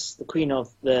Empress, the Queen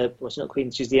of the... Well, she's not Queen,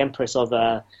 she's the Empress of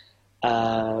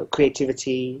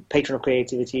creativity, patron of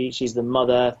creativity. She's the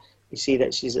mother. You see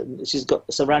that she's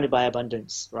got surrounded by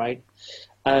abundance, right?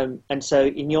 And so,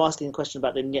 you're asking a question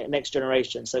about the next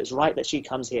generation. So it's right that she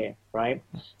comes here, right?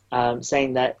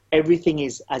 Saying that everything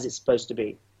is as it's supposed to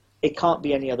be. It can't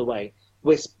be any other way.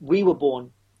 We were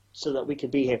born so that we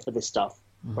could be here for this stuff,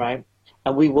 right?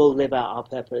 And we will live out our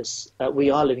purpose. We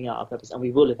are living out our purpose, and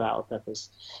we will live out our purpose.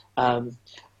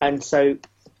 And so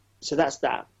that's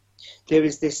that.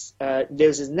 There's this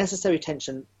necessary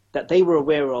tension that they were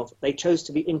aware of. They chose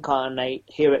to be incarnate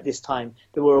here at this time.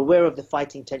 They were aware of the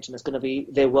fighting tension that's going to be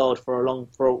their world for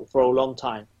a long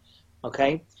time.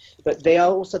 Okay, but they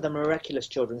are also the miraculous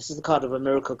children. This is the card of a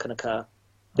miracle can occur.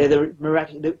 They're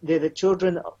the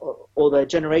children or the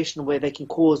generation where they can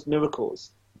cause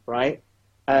miracles, right?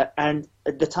 And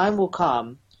the time will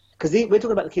come, because we're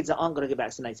talking about the kids that aren't going to get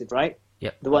vaccinated, right?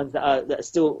 Yep. The ones that are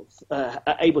still are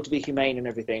able to be humane and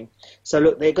everything. So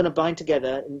look, they're going to bind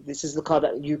together. This is the card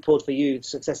that you pulled for you: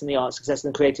 success in the arts, success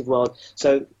in the creative world.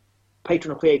 So,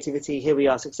 patron of creativity. Here we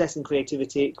are: success in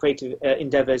creativity, creative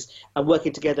endeavors, and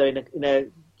working together in a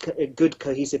good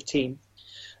cohesive team.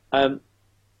 And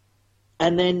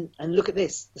look at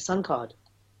this: the Sun card.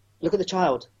 Look at the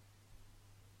child.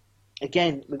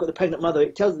 Again, we've got the pregnant mother.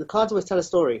 The cards always tell a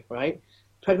story, right?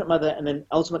 Pregnant mother, and then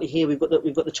ultimately here we've got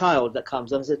the child that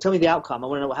comes. And so tell me the outcome. I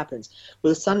want to know what happens.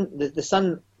 Well, the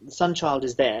sun child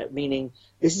is there, meaning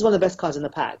this is one of the best cards in the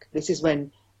pack. This is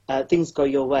when things go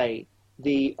your way.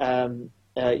 You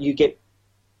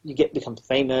become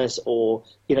famous, or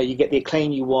you get the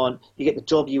acclaim you want, you get the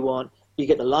job you want, you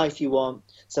get the life you want.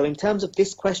 So in terms of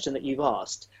this question that you've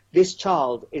asked, this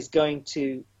child is going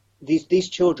to. These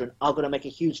children are going to make a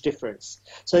huge difference.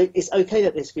 So it's okay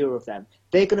that there's fear of them.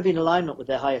 They're going to be in alignment with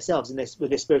their higher selves and with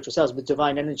their spiritual selves, with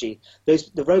divine energy.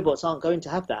 The robots aren't going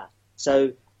to have that.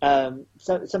 So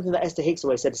something that Esther Hicks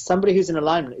always said: somebody who's in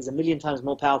alignment is 1,000,000 times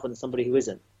more powerful than somebody who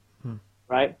isn't.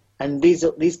 Right? And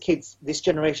these kids, this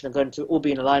generation, are going to all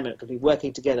be in alignment, going to be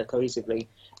working together cohesively,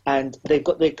 and they've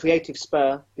got their creative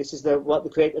spur. This is the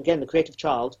creative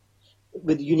child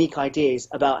with unique ideas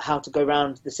about how to go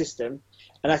around the system.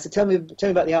 And I said, tell me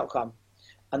about the outcome.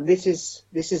 And this is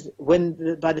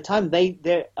when by the time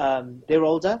they're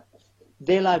older,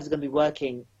 their lives are going to be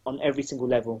working on every single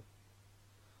level.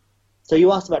 So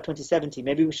you asked about 2070.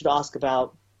 Maybe we should ask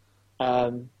about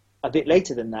a bit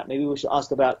later than that. Maybe we should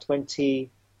ask about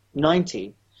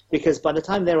 2090, because by the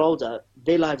time they're older,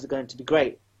 their lives are going to be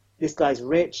great. This guy's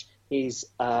rich. He's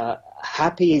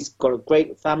happy. He's got a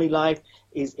great family life.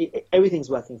 Everything's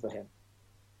working for him.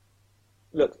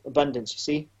 Look, abundance, you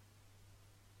see?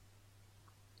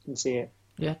 You can see it.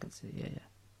 Yeah, I can see it, yeah.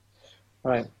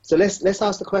 All right. So let's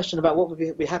ask the question about what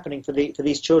would be happening for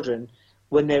these children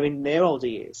when they're in their older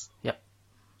years. Yep.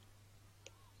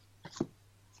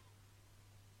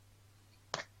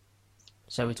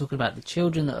 So we're talking about the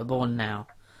children that are born now.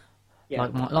 Yeah.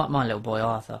 Like my little boy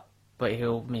Arthur. But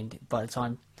by the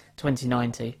time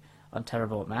 2090, I'm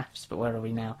terrible at maths, but where are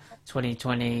we now?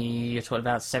 2020, you're talking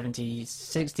about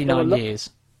 69 years.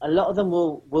 A lot of them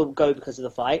will go because of the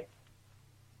fight,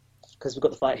 because we've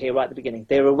got the fight here right at the beginning.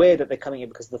 They're aware that they're coming in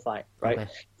because of the fight, right?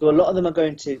 Okay. So a lot of them are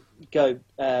going to go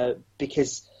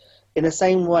because in the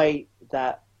same way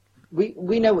that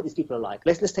we know what these people are like.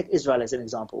 Let's take Israel as an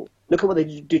example. Look at what they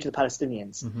do to the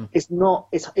Palestinians. Mm-hmm.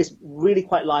 It's really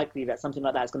quite likely that something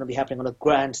like that is going to be happening on a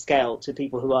grand scale to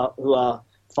people who are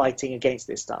fighting against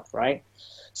this stuff, right?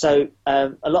 So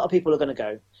a lot of people are going to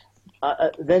go.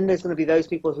 Then there's going to be those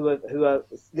people who are.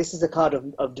 This is a card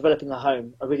of developing a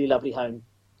home, a really lovely home,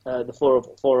 the four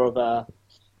of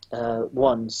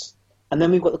wands, and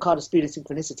then we've got the card of speed and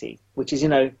synchronicity, which is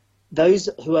those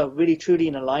who are really truly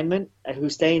in alignment and who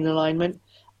stay in alignment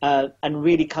and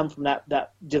really come from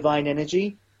that divine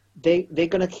energy. They're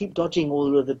going to keep dodging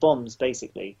all of the bombs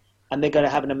basically, and they're going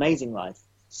to have an amazing life.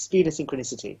 Speed and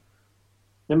synchronicity.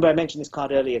 Remember, I mentioned this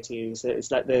card earlier to you. So it's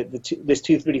like there's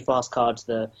two really fast cards,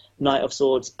 the Knight of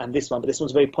Swords and this one, but this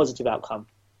one's a very positive outcome.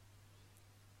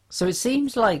 So it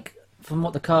seems like, from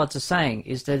what the cards are saying,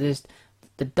 is that there's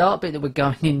the dark bit that we're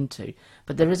going into,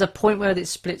 but there is a point where it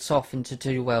splits off into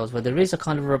two worlds, where there is a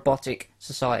kind of robotic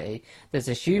society, there's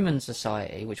a human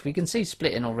society, which we can see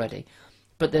splitting already,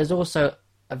 but there's also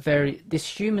this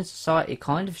human society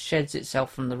kind of sheds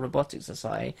itself from the robotic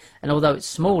society, and although it's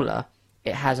smaller,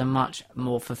 it has a much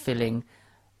more fulfilling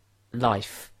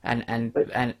life and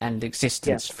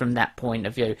existence from that point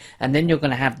of view. And then you're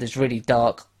going to have this really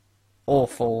dark,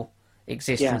 awful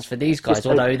existence for these guys,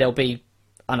 although they'll be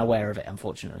unaware of it,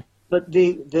 unfortunately. But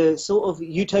the sort of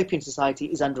utopian society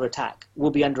is under attack,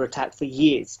 will be under attack for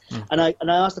years. And I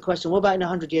asked the question, what about in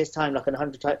 100 years' time, like in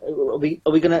 100 times, are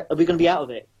we going to be out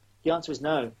of it? The answer is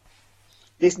no.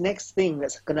 this next thing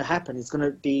that's going to happen is going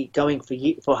to be going for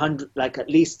 100, like at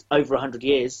least over 100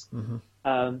 years.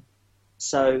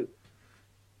 So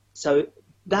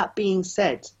that being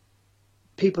said,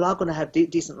 people are going to have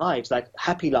decent lives, like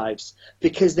happy lives,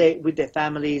 because they're with their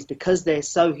families, because they're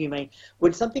so humane.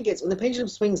 When the pendulum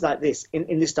swings like this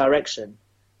in this direction,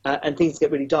 and things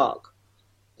get really dark,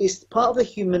 it's part of the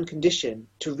human condition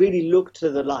to really look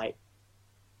to the light,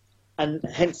 and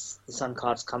hence the sun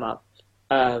cards come up.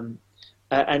 And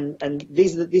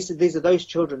these are those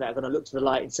children that are going to look to the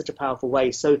light in such a powerful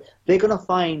way. So they're going to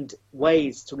find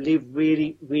ways to live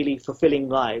really, really fulfilling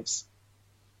lives.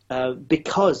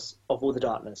 Because of all the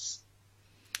darkness.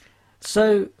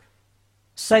 So,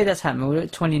 say that's happening, we're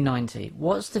at 2090.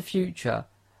 What's the future,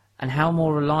 and how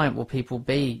more reliant will people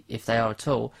be, if they are at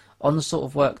all, on the sort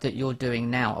of work that you're doing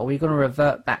now? Are we going to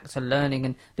revert back to learning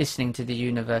and listening to the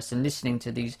universe and listening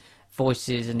to these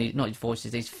voices, and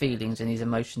these feelings and these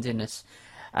emotions in us?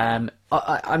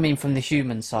 I mean from the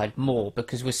human side more,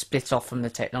 because we're split off from the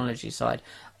technology side.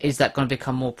 Is that going to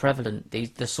become more prevalent,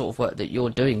 the sort of work that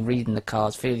you're doing, reading the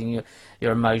cards, feeling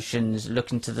your emotions,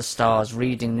 looking to the stars,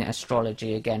 reading the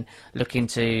astrology again, looking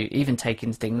to even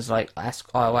taking things like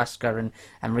ayahuasca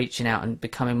and reaching out and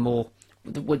becoming more,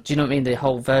 do you know what I mean, the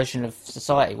whole version of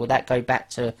society? Will that go back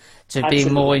to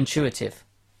being more intuitive?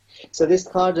 So this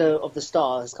card of the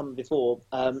star has come before.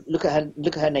 Look at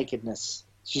her nakedness.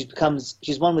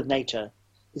 She's one with nature.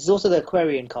 This is also the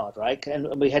Aquarian card, right?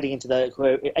 And we're heading into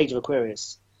the age of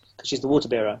Aquarius, because she's the water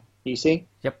bearer. You see?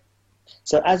 Yep.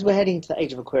 So as we're heading into the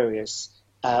age of Aquarius,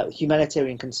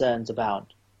 humanitarian concerns abound,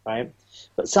 right?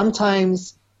 But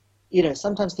sometimes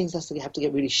things have to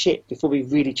get really shit before we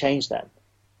really change them.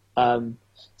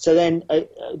 So then,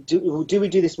 do we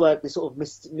do this work, this sort of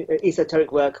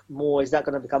esoteric work more? Is that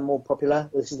going to become more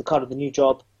popular? This is the card of the new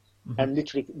job. And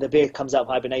literally the bear comes out of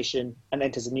hibernation and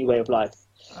enters a new way of life.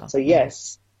 So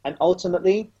yes, and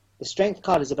ultimately the strength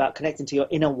card is about connecting to your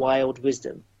inner wild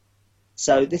wisdom.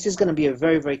 So this is going to be a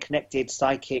very, very connected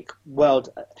psychic world.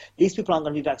 These people aren't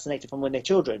going to be vaccinated from when they're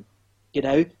children,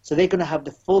 so they're going to have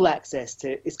the full access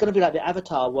to, it's going to be like the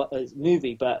Avatar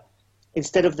movie, but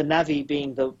instead of the Na'vi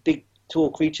being the big tall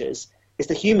creatures, it's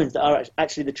the humans that are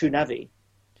actually the true Na'vi,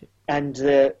 and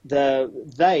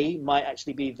they might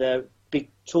actually be the big,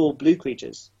 tall, blue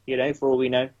creatures, for all we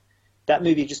know. That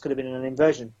movie just could have been an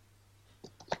inversion.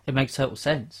 It makes total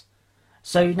sense.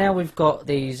 So now we've got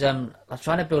these, I'm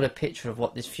trying to build a picture of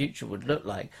what this future would look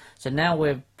like. So now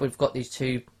we've got these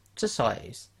two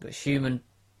societies, but human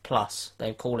plus,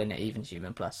 they're calling it even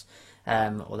human plus,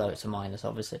 although it's a minus,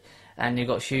 obviously. And you've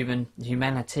got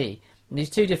humanity. And these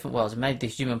two different worlds, and maybe the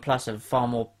human plus are far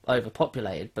more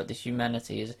overpopulated, but the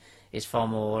humanity is far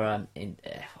more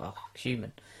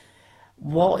human.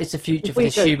 What is the future for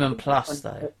this human plus,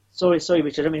 though? Sorry,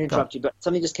 Richard, I don't mean to interrupt you, but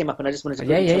something just came up and I just wanted to...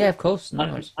 Yeah, of course. No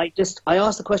worries. I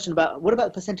asked the question about, what about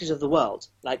the percentage of the world?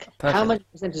 Like, Perfect. How much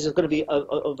percentage is going to be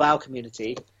of our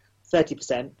community?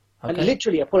 30%. Okay. And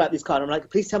literally, I pull out this card, I'm like,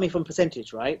 please tell me from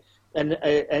percentage, right? And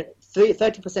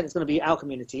 30% is going to be our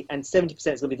community, and 70% is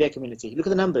going to be their community. Look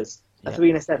at the numbers, a 3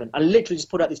 and a 7. I literally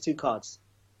just pulled out these two cards.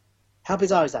 How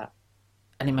bizarre is that?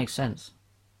 And it makes sense.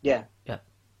 Yeah.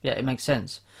 Yeah, it makes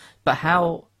sense. But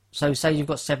how... So say you've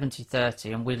got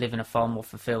 70-30 and we live in a far more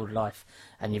fulfilled life,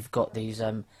 and you've got these...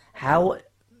 how...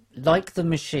 Like the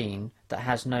machine that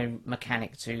has no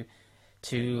mechanic to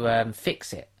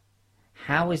fix it,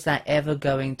 how is that ever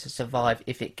going to survive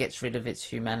if it gets rid of its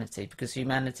humanity? Because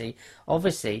humanity,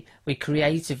 obviously, we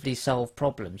creatively solve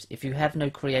problems. If you have no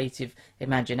creative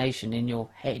imagination in your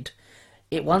head...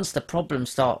 Once the problems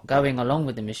start going along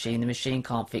with the machine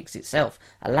can't fix itself.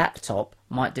 A laptop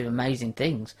might do amazing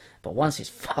things, but once it's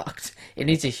fucked, it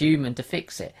needs a human to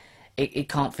fix it. It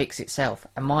can't fix itself.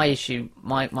 And my issue,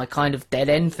 my kind of dead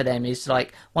end for them is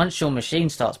like, once your machine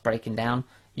starts breaking down,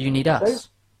 you need us.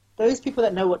 Those people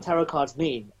that know what tarot cards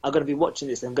mean are going to be watching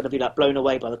this and going to be like blown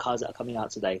away by the cards that are coming out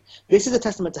today. This is a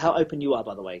testament to how open you are,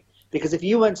 by the way. Because if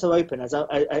you weren't so open, it's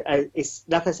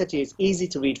like I said to you, it's easy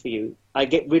to read for you. I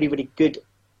get really, really good,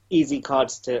 easy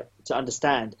cards to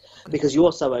understand because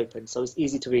you're so open, so it's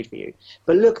easy to read for you.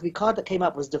 But look, the card that came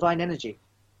up was Divine Energy.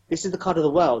 This is the card of the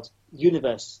world,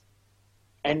 universe.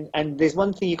 And there's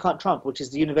one thing you can't trump, which is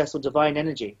the universal divine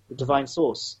energy, the divine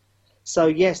source. So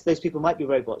yes, those people might be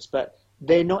robots, but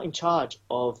they're not in charge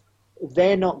of,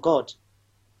 they're not God.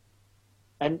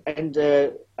 And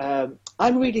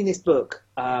I'm reading this book,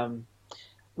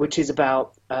 which is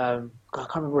about, I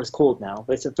can't remember what it's called now,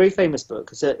 but it's a very famous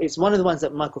book. It's one of the ones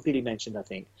that Michael Feely mentioned, I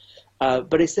think.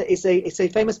 But it's a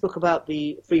famous book about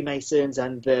the Freemasons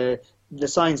and the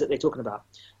signs that they're talking about.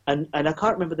 and I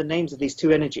can't remember the names of these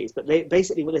two energies, but they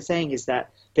basically what they're saying is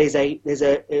that there's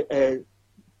a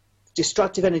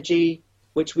destructive energy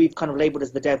which we've kind of labeled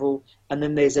as the devil, and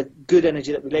then there's a good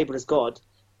energy that we label as God.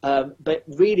 But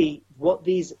really, what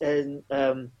these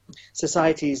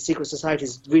societies, secret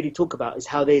societies, really talk about is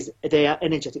how they are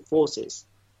energetic forces,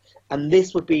 and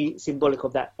this would be symbolic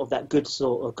of that good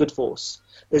sort of good force.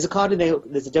 There's a card in there.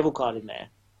 There's a devil card in there,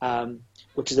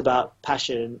 which is about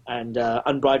passion and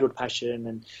unbridled passion,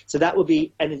 and so that would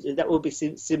be energy, that would be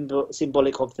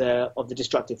symbolic of the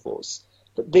destructive force.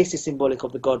 But this is symbolic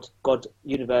of the God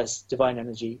universe, divine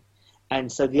energy,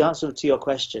 and so the answer to your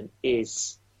question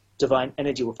is divine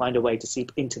energy will find a way to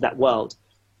seep into that world,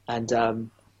 and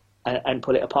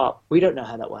pull it apart. We don't know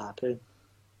how that will happen,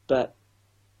 but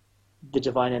the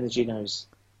divine energy knows.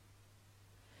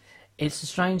 It's a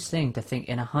strange thing to think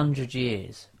in 100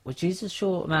 years, which is a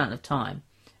short amount of time.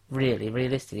 Really,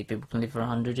 realistically, people can live for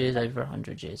 100 years, over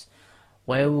 100 years.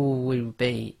 Where will we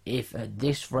be if at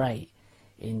this rate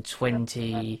in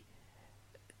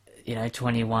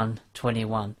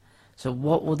 2121? So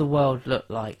what will the world look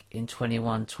like in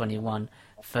 2121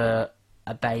 for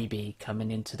a baby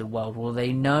coming into the world? Will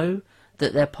they know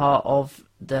that they're part of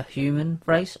the human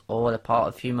race or they're part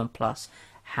of human plus?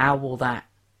 How will that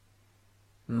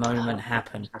moment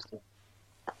happen?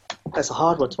 That's a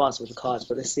hard one to answer with the cards,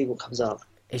 but let's see what comes up.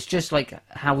 It's just like,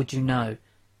 how would you know?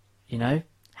 You know?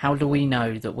 How do we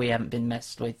know that we haven't been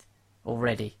messed with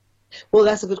already? Well,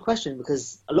 that's a good question,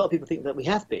 because a lot of people think that we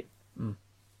have been.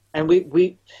 And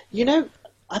we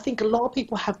I think a lot of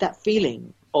people have that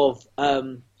feeling of,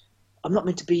 I'm not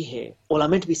meant to be here, or I'm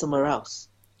meant to be somewhere else.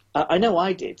 I know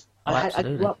I did. I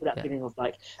grew up with that feeling of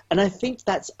like, and I think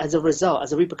that's as a result,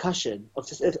 as a repercussion of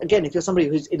just, again, if you're somebody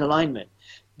who's in alignment,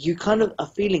 you kind of are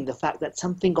feeling the fact that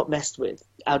something got messed with,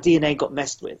 our DNA got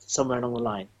messed with somewhere along the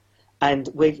line. And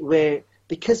we're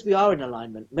because we are in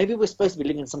alignment, maybe we're supposed to be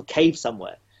living in some cave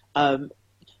somewhere.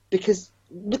 Because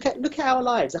look at our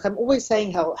lives. Like I'm always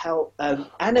saying how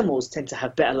animals tend to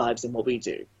have better lives than what we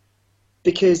do,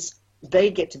 because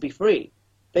they get to be free.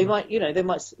 They might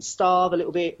starve a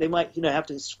little bit. They might have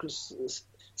to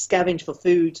scavenge for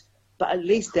food, but at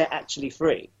least they're actually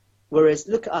free. Whereas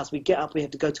look at us, we get up, we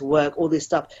have to go to work, all this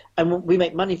stuff, and we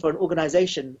make money for an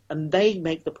organization, and they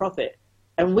make the profit,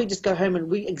 and we just go home and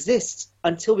we exist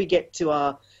until we get to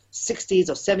our 60s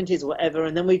or 70s or whatever,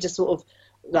 and then we just sort of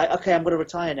like, okay, I'm going to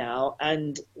retire now,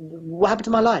 and what happened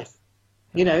to my life?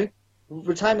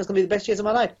 Retirement's going to be the best years of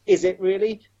my life. Is it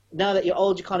really? Now that you're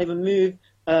old, you can't even move.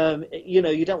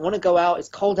 You don't want to go out. It's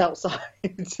cold outside.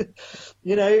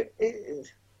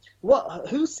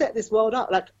 Who set this world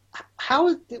up? Like,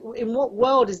 in what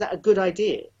world is that a good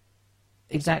idea?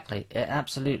 Exactly,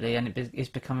 absolutely, and it's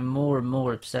becoming more and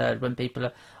more absurd when people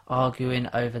are arguing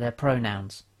over their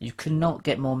pronouns. You cannot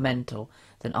get more mental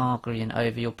than arguing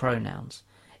over your pronouns.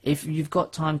 If you've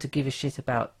got time to give a shit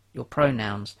about your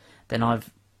pronouns, then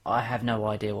I have no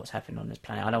idea what's happening on this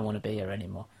planet. I don't want to be here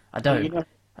anymore. I don't.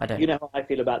 I don't. You know how I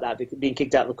feel about that, being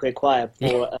kicked out of the queer choir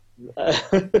for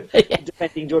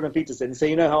defending Jordan Peterson. So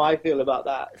you know how I feel about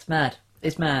that. It's mad.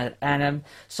 It's mad. And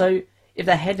so if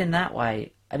they're heading that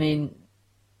way, I mean,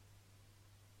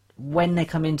 when they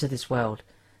come into this world,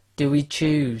 do we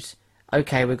choose,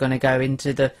 okay, we're going to go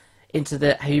into the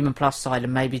human plus side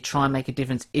and maybe try and make a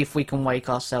difference if we can wake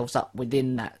ourselves up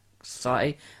within that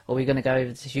society, or are we going to go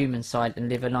over to the human side and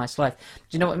live a nice life?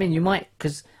 Do you know what I mean? You might,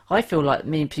 because I feel like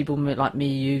people like me,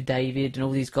 you, David, and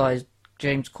all these guys,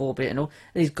 James Corbett, and all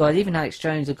these guys, even Alex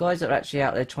Jones, the guys that are actually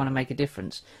out there trying to make a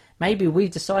difference. Maybe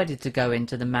we've decided to go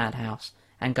into the madhouse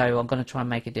and go, I'm going to try and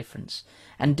make a difference.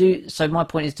 So my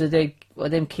point is, will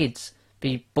them kids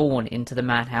be born into the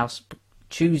madhouse,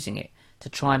 choosing it to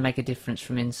try and make a difference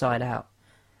from inside out?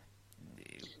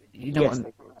 You know yes,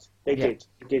 what They did.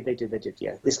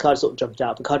 Yeah, this card sort of jumped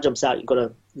out. The card jumps out. You've got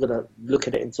to look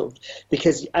at it and sort of,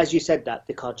 because as you said that,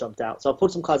 the card jumped out. So I'll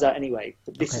put some cards out anyway.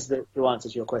 But this is the answer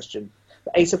to your question.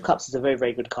 The Ace of Cups is a very,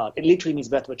 very good card. It literally means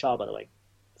birth of a child, by the way.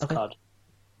 It's a card.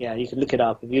 Yeah, you can look it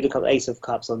up. If you look up Ace of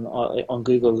Cups on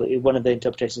Google, one of the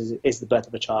interpretations is the birth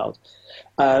of a child.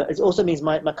 It also means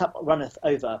my cup runneth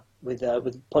over with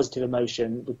positive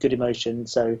emotion, with good emotion.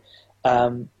 So,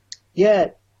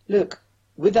 look,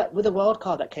 with the world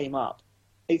card that came up,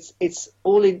 it's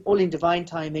all in divine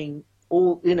timing.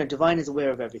 Divine is aware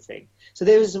of everything. So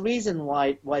there is a reason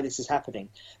why this is happening.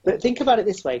 But think about it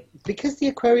this way: because the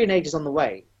Aquarian age is on the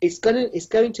way, it's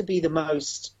going to be the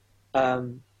most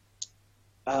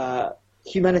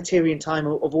humanitarian time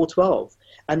of all 12.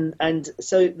 And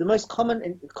so the most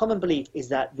common belief is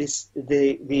that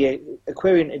the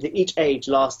Aquarian, each age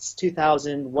lasts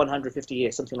 2,150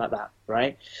 years, something like that,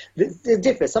 right? They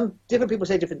differ. Some different people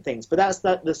say different things, but that's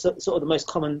the sort of the most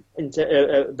common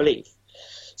belief.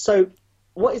 So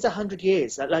what is 100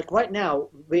 years? Like right now,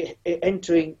 we're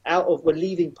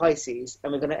leaving Pisces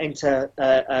and we're going to enter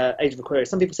Age of Aquarius.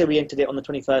 Some people say we entered it on the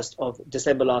 21st of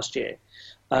December last year,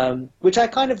 which I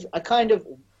kind of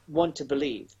want to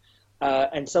believe.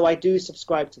 And so I do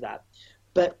subscribe to that.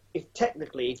 But if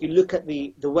you look at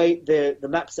the way the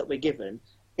maps that we're given,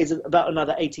 is about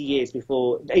another 90 years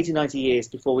before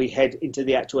we head into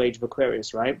the actual Age of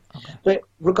Aquarius, right? Okay. But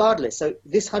regardless, so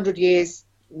this 100 years,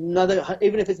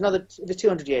 even if it's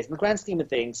 200 years, in the grand scheme of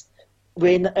things,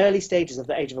 we're in the early stages of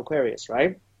the Age of Aquarius,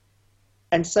 right?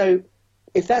 And so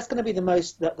if that's going to be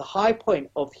the high point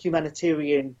of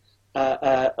humanitarian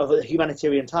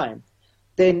time,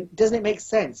 then doesn't it make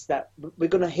sense that we're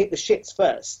going to hit the shits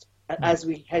first as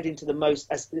we head into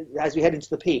as we head into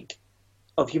the peak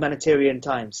of humanitarian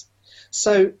times?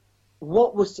 So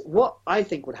what I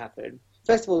think would happen,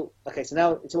 first of all, okay, so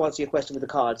now to answer your question with the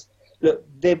cards, look,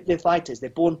 they're fighters, they're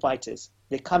born fighters,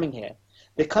 they're coming here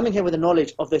with the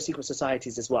knowledge of their secret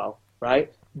societies as well,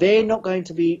 right? They're not going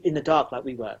to be in the dark like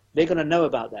we were. They're going to know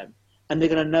about them, and they're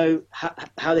going to know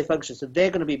how they function, so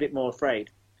they're going to be a bit more afraid.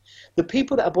 The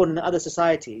people that are born in other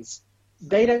societies,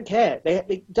 they don't care.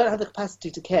 They don't have the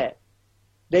capacity to care.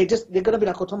 They're going to be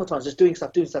like automatons, just doing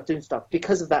stuff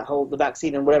because of the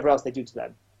vaccine and whatever else they do to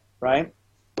them, right?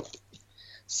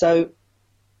 So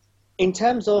in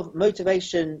terms of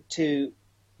motivation to,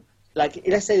 like,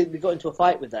 let's say we got into a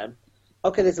fight with them,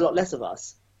 okay, there's a lot less of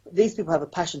us. These people have a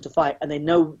passion to fight and they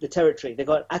know the territory. They've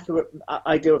got an accurate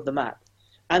idea of the map.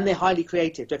 And they're highly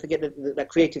creative. Don't forget that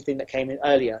creative thing that came in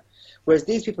earlier. Whereas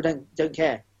these people don't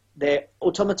care. They're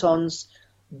automatons.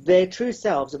 Their true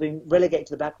selves have been relegated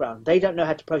to the background. They don't know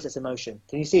how to process emotion.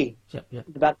 Can you see? Yep.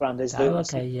 The background? There's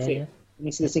okay, yeah. Can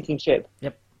you see the sinking ship?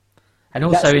 Yep. And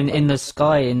also in the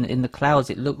sky, in the clouds,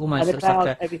 it almost looks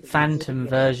like a phantom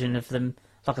version of them,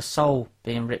 like a soul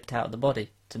being ripped out of the body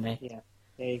to me. Yeah,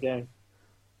 there you go.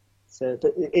 So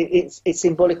but it's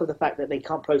symbolic of the fact that they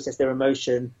can't process their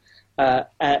emotion.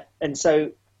 And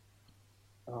so,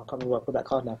 I can't remember what I put that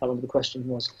card now. I can't remember the question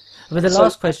was. But the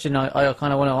last question I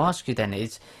kind of want to ask you then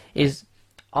is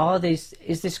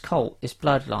this cult, this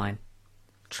bloodline,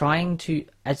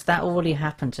 has that already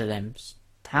happened to them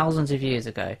thousands of years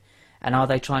ago, and are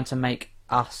they trying to make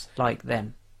us like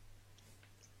them?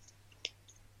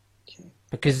 Okay.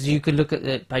 Because you could look at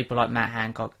the people like Matt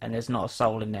Hancock, and there's not a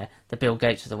soul in there. The Bill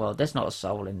Gates of the world, there's not a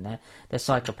soul in there. They're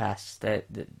psychopaths.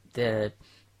 They're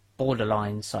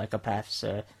borderline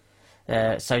psychopaths,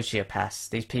 sociopaths.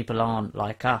 These people aren't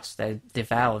like us. They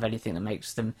devour anything that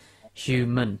makes them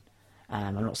human.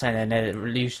 I'm not saying they're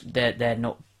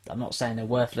not. I'm not saying they're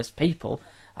worthless people.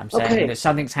 I'm saying that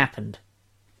something's happened.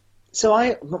 So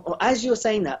as you're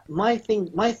saying that, my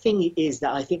thing is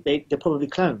that I think they're probably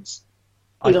clones.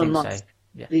 Elon Musk. So.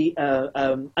 Yeah.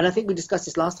 And I think we discussed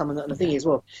this last time on the thing as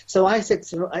well. So I said,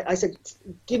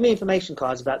 give me information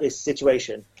cards about this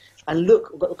situation. And look,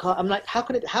 I've got the card. I'm like, how are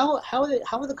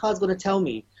the cards going to tell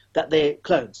me that they're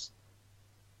clones?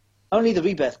 Only the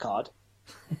rebirth card.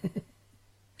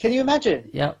 Can you imagine?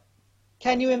 Yep.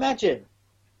 Can you imagine?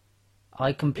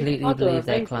 I completely believe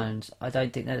they're clones. I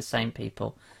don't think they're the same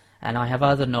people, and I have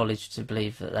other knowledge to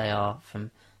believe that they are from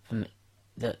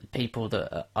the people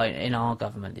that are in our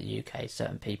government, the UK.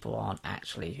 Certain people aren't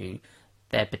actually who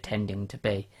they're pretending to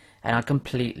be. And I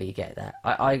completely get that.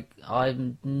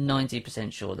 I'm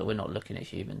 90% sure that we're not looking at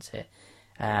humans here,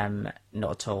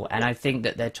 not at all. And I think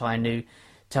that they're trying to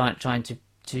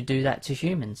do that to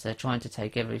humans. They're trying to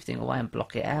take everything away and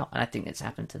block it out. And I think it's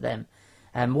happened to them.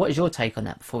 What is your take on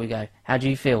that before we go? How do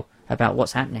you feel about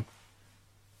what's happening?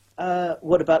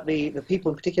 What about the people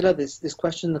in particular? This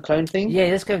question, the clone thing? Yeah,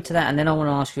 let's go to that, and then I want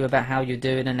to ask you about how you're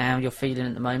doing and how you're feeling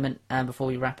at the moment before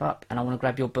we wrap up. And I want to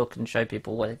grab your book and show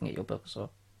people where they can get your book as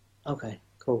well. Okay,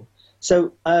 cool.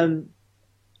 So I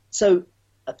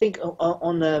think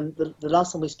on the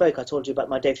last time we spoke, I told you about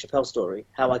my Dave Chappelle story,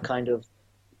 how I kind of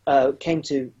came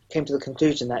to the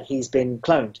conclusion that he's been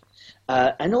cloned.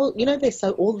 And all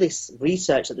this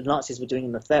research that the Nazis were doing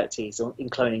in the 30s in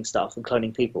cloning stuff and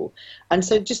cloning people. And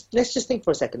so let's just think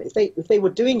for a second. If they were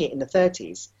doing it in the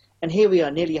 30s, and here we are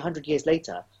nearly 100 years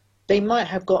later, they might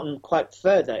have gotten quite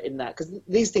further in that, because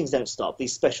these things don't stop,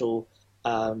 these special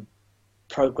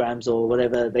programs or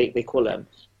whatever they call them.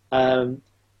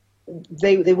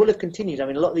 they will have continued. I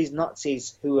mean, a lot of these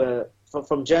Nazis who were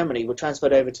from Germany were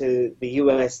transferred over to the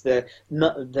US, the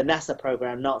NASA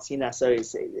program, Nazi NASA.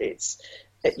 It's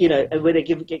you know, where they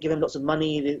give them lots of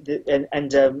money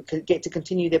and get to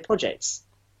continue their projects.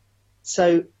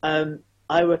 So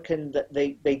I reckon that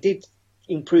they did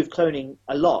improve cloning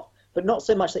a lot, but not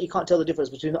so much that you can't tell the difference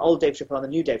between the old Dave Chappelle and the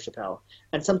new Dave Chappelle.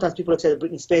 And sometimes people have said that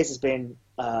Britney Spears has been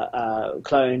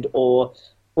cloned, or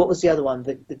what was the other one?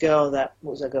 The girl what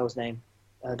was that girl's name?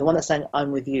 The one that sang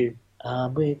 "I'm with you."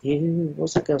 I'm with you.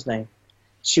 What's that girl's name?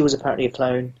 She was apparently a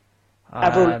clone.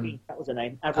 Avril Lavigne, that was her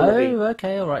name. Avril Lavigne.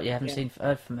 Okay, all right. You haven't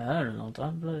heard from her in a long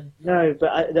time, bloody. No,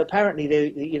 but apparently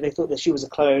they thought that she was a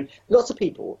clone. Lots of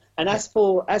people. And as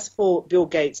for Bill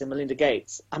Gates and Melinda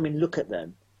Gates, I mean, look at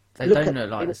them. They don't look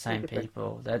like the same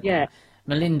people. Yeah.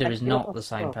 Melinda is not the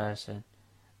same person.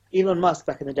 Elon Musk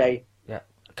back in the day. Yeah,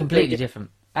 completely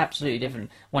different. Absolutely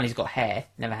different. One, he's got hair.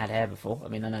 Never had hair before. I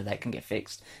mean, I know that can get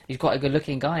fixed. He's quite a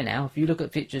good-looking guy now. If you look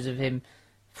at pictures of him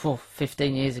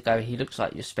 15 years ago, he looks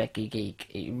like your specky geek.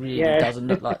 He really doesn't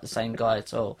look like the same guy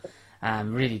at all.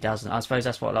 Really doesn't. I suppose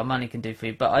that's what a lot of money can do for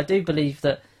you. But I do believe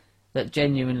that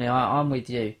genuinely, I'm with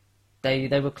you. They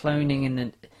were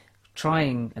cloning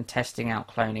trying and testing out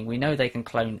cloning. We know they can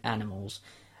clone animals.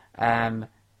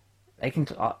 They can.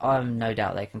 I've no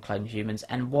doubt they can clone humans.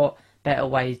 And what better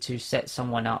way to set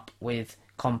someone up with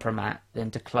compromat than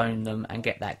to clone them and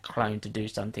get that clone to do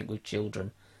something with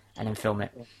children and then film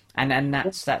it. And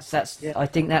that's I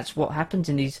think that's what happens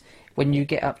in these, when you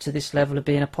get up to this level of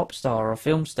being a pop star or a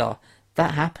film star,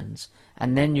 that happens.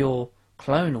 And then your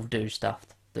clone will do stuff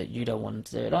that you don't want them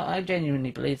to do. And I genuinely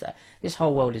believe that. This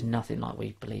whole world is nothing like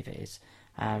we believe it is.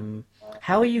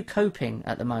 How are you coping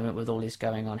at the moment with all this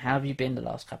going on? How have you been the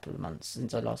last couple of months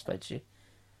since I last spoke to you?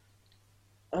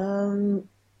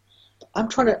 I'm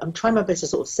trying my best to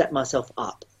sort of set myself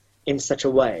up in such a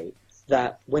way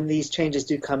that when these changes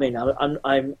do come in,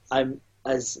 I'm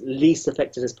as least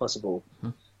affected as possible.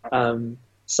 Mm-hmm.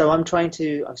 So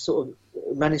I've sort of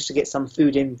managed to get some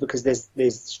food in because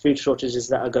there's food shortages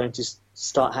that are going to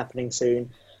start happening soon.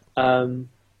 I've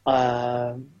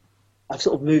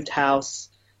sort of moved house.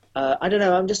 I don't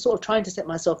know. I'm just sort of trying to set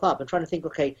myself up and trying to think,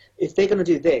 okay, if they're going to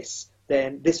do this,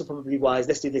 then this will probably be wise.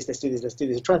 Let's do this.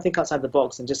 I'm trying to think outside the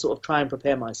box and just sort of try and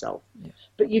prepare myself. Yeah.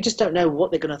 But you just don't know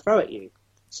what they're going to throw at you.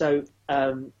 So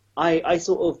I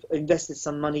sort of invested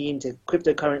some money into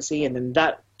cryptocurrency, and then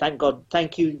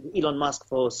thank you, Elon Musk,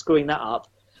 for screwing that up,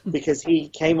 because he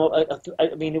came up.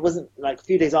 I mean, it wasn't like a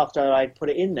few days after I put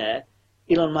it in there,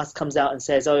 Elon Musk comes out and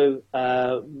says,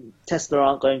 Tesla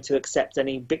aren't going to accept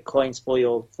any Bitcoins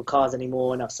for cars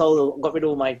anymore, and I've got rid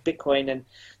of all my Bitcoin, and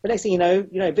the next thing you know,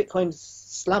 Bitcoin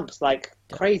slumps like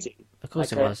crazy. Of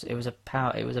course, it was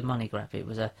a money grab. It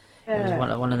was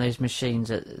one of those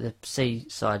machines at the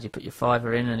seaside. You put your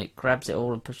fiver in, and it grabs it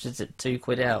all and pushes it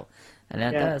 £2 out, and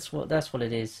that's what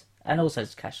it is. And also,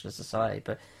 it's a cashless society,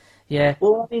 but. Yeah.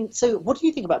 Well, I mean, so what do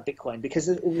you think about Bitcoin? Because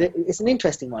it's an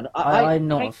interesting one. I'm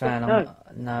not a fan.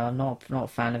 I'm not a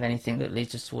fan of anything that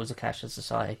leads us towards a cashless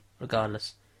society,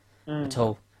 regardless at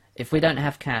all. If we don't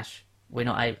have cash, we're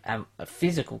not a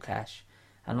physical cash.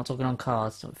 I'm not talking on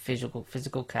cards.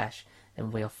 Physical cash,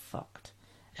 then we are fucked.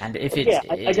 And if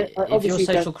if your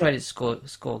social credit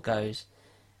score goes,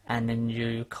 and then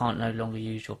you can't no longer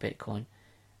use your Bitcoin,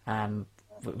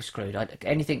 we're screwed.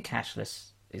 Anything cashless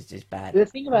is bad. The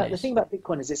thing about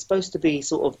Bitcoin is it's supposed to be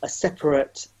sort of a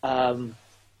separate,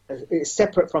 it's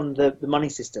separate from the money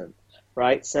system,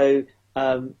 right? So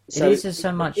it is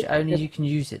so much. Only you can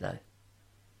use it though.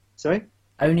 Sorry.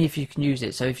 Only if you can use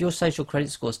it. So if your social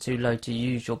credit score is too low to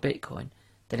use your Bitcoin,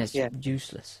 then it's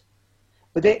useless.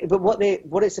 But what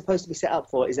it's supposed to be set up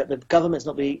for is that the government's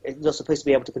not supposed to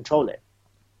be able to control it.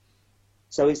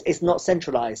 So it's not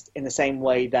centralized in the same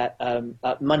way that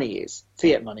money is,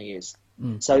 fiat money is.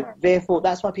 So therefore,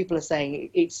 that's why people are saying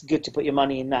it's good to put your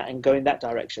money in that and go in that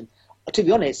direction. To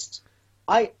be honest,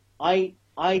 I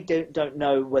don't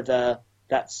know whether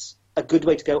that's a good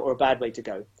way to go or a bad way to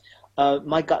go.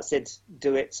 My gut said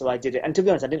do it, so I did it. And to be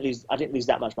honest, I didn't lose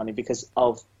that much money because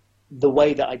of the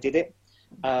way that I did it.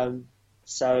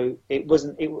 So it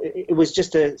wasn't. It was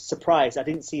just a surprise. I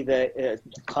didn't see the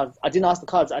cards. I didn't ask the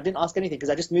cards. I didn't ask anything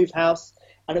because I just moved house.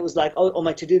 And it was like, on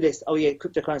my to-do list,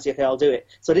 cryptocurrency, okay, I'll do it.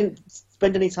 So I didn't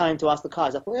spend any time to ask the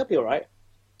cards. I thought, I'll be all right.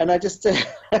 And I just did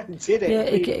it.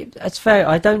 Yeah, it's fair.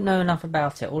 I don't know enough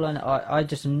about it. All I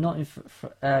just am not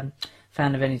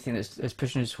fan of anything that's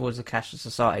pushing us towards a cashless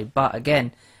society. But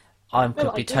again, I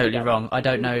could be totally wrong. I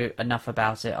don't know enough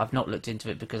about it. I've not looked into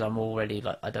it because I'm already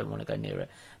I don't want to go near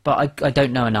it. But I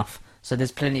don't know enough So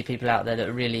there's plenty of people out there that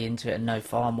are really into it and know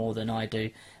far more than I do,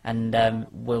 and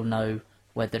will know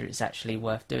whether it's actually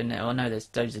worth doing it. I know there's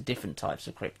those are different types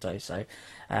of crypto, so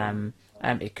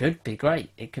it could be great.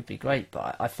 It could be great,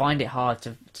 but I find it hard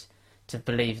to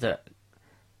believe that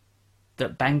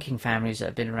banking families that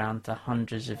have been around for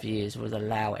hundreds of years would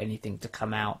allow anything to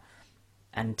come out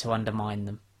and to undermine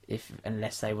them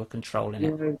unless they were controlling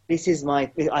it. This is I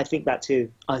think that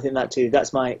too.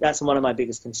 That's one of my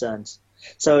biggest concerns.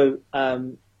 So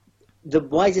the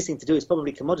wisest thing to do is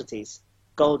probably commodities,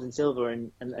 gold and silver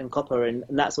and copper and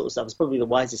that sort of stuff is probably the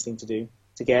wisest thing to do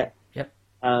to get. Yep.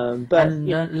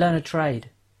 Learn a trade,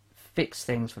 fix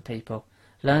things for people,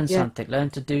 learn something,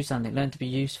 learn to do something, learn to be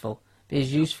useful. Be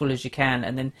as useful as you can,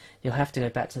 and then you'll have to go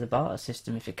back to the barter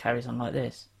system if it carries on like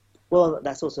this. Well,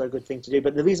 that's also a good thing to do.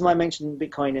 But the reason why I mentioned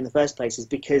Bitcoin in the first place is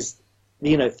because,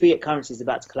 fiat currency is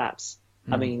about to collapse.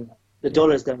 I mean, the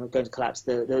dollar is going to collapse.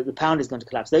 The pound is going to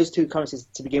collapse. Those two currencies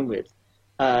to begin with,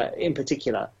 in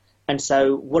particular. And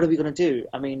so what are we going to do?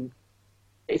 I mean,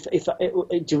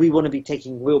 do we want to be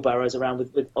taking wheelbarrows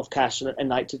around of cash and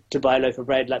like to buy a loaf of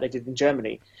bread like they did in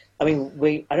Germany? I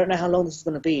mean, I don't know how long this is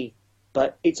going to be,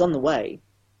 but it's on the way.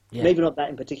 Yeah. Maybe not that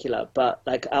in particular, but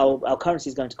like our currency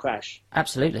is going to crash.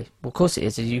 Absolutely. Well, of course it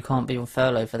is. You can't be on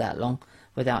furlough for that long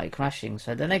without it crashing.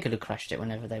 So then they could have crashed it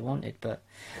whenever they wanted. But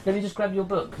let me just grab your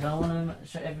book, because I want to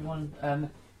show everyone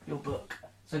your book.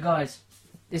 So guys,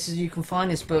 you can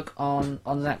find this book on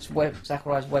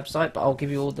Zachariah's website, but I'll give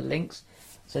you all the links.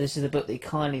 So this is the book that he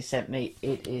kindly sent me.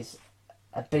 It is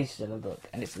a beast of a book,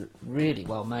 and it's really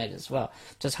well made as well.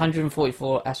 Just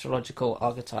 144 astrological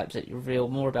archetypes that reveal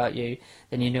more about you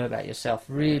than you knew about yourself.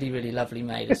 Really, really lovely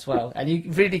made as well. And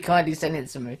you really kindly sent it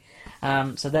to me.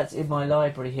 So that's in my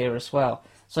library here as well.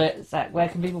 So Zach, where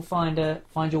can people find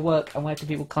your work, and where can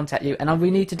people contact you? And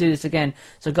we need to do this again.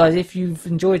 So guys, if you've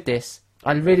enjoyed this,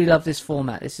 I really love this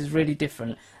format. This is really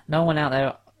different. No one out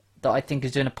there that I think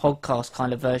is doing a podcast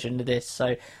kind of version of this.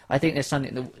 So I think there's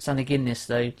something in this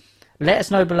though. Let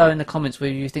us know below in the comments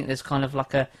whether you think there's kind of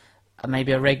like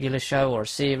maybe a regular show or a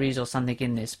series or something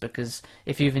in this, because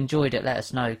if you've enjoyed it, let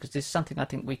us know, because this is something I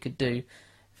think we could do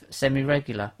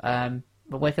semi-regular. But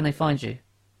where can they find you?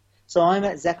 So I'm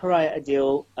at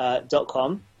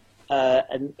ZachariahAdil.com,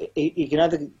 and you can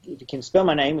either, if you can spell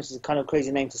my name, which is a kind of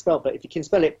crazy name to spell, but if you can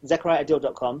spell it,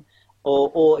 ZachariahAdil.com,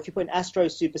 or if you put in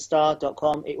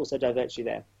AstroSuperstar.com, it also diverts you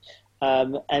there.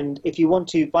 And if you want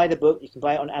to buy the book, you can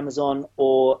buy it on Amazon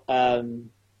or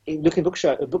look in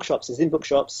bookshops. It's in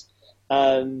bookshops.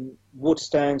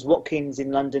 Waterstones, Watkins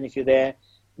in London, if you're there.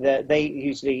 They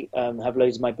usually have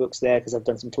loads of my books there because I've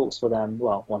done some talks for them.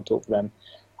 Well, one talk for them.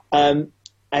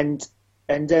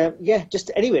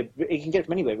 Just anywhere. You can get it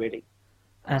from anywhere, really.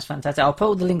 That's fantastic. I'll put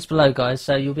all the links below, guys,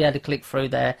 so you'll be able to click through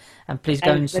there, and please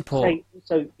go and support.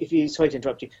 Sorry to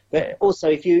interrupt you, but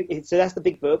also so that's the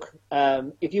big book.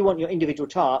 If you want your individual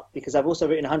chart, because I've also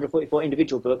written 144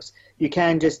 individual books, you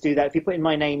can just do that. If you put in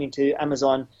my name into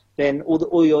Amazon, then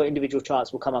all your individual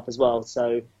charts will come up as well.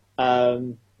 So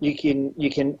you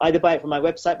can either buy it from my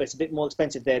website, but it's a bit more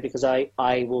expensive there because I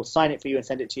will sign it for you and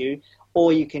send it to you,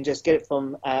 or you can just get it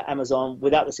from Amazon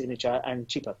without the signature and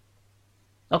cheaper.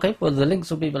 Okay, well, the links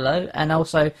will be below, and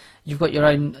also you've got your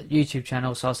own YouTube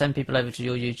channel, so I'll send people over to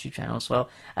your YouTube channel as well,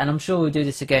 and I'm sure we'll do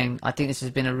this again. I think this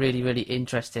has been a really, really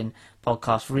interesting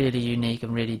podcast, really unique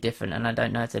and really different, and I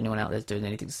don't know if anyone out there is doing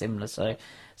anything similar, so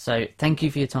thank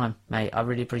you for your time, mate. I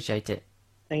really appreciate it.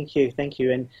 Thank you,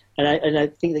 and I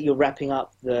think that you're wrapping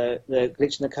up the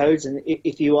glitch in the codes, and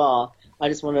if you are, I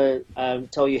just want to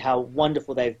tell you how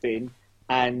wonderful they've been,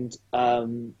 and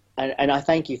I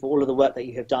thank you for all of the work that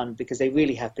you have done, because they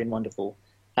really have been wonderful.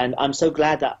 And I'm so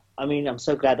glad that I've been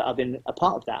a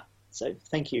part of that. So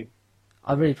thank you.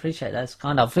 I really appreciate that.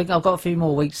 I think I've got a few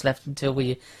more weeks left until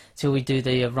we do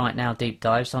the Right Now deep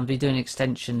dive. So I'll be doing an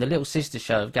extension, the little sister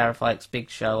show of Gareth Ike's big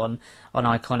show on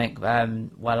Iconic.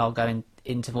 While I'll go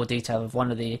into more detail with one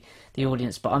of the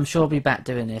audience, but I'm sure I'll be back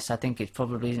doing this. I think it's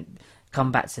probably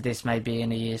come back to this maybe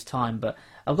in a year's time, but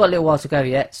I've got a little while to go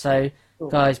yet. So.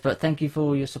 Guys, but thank you for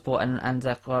all your support, and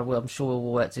Zachariah, I'm sure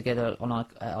we'll work together on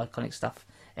Iconic stuff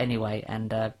anyway,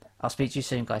 and I'll speak to you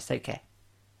soon, guys. Take care.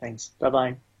 Thanks.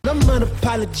 Bye-bye. I'm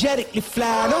unapologetically fly.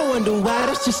 I don't wonder why,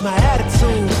 that's just my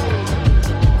attitude.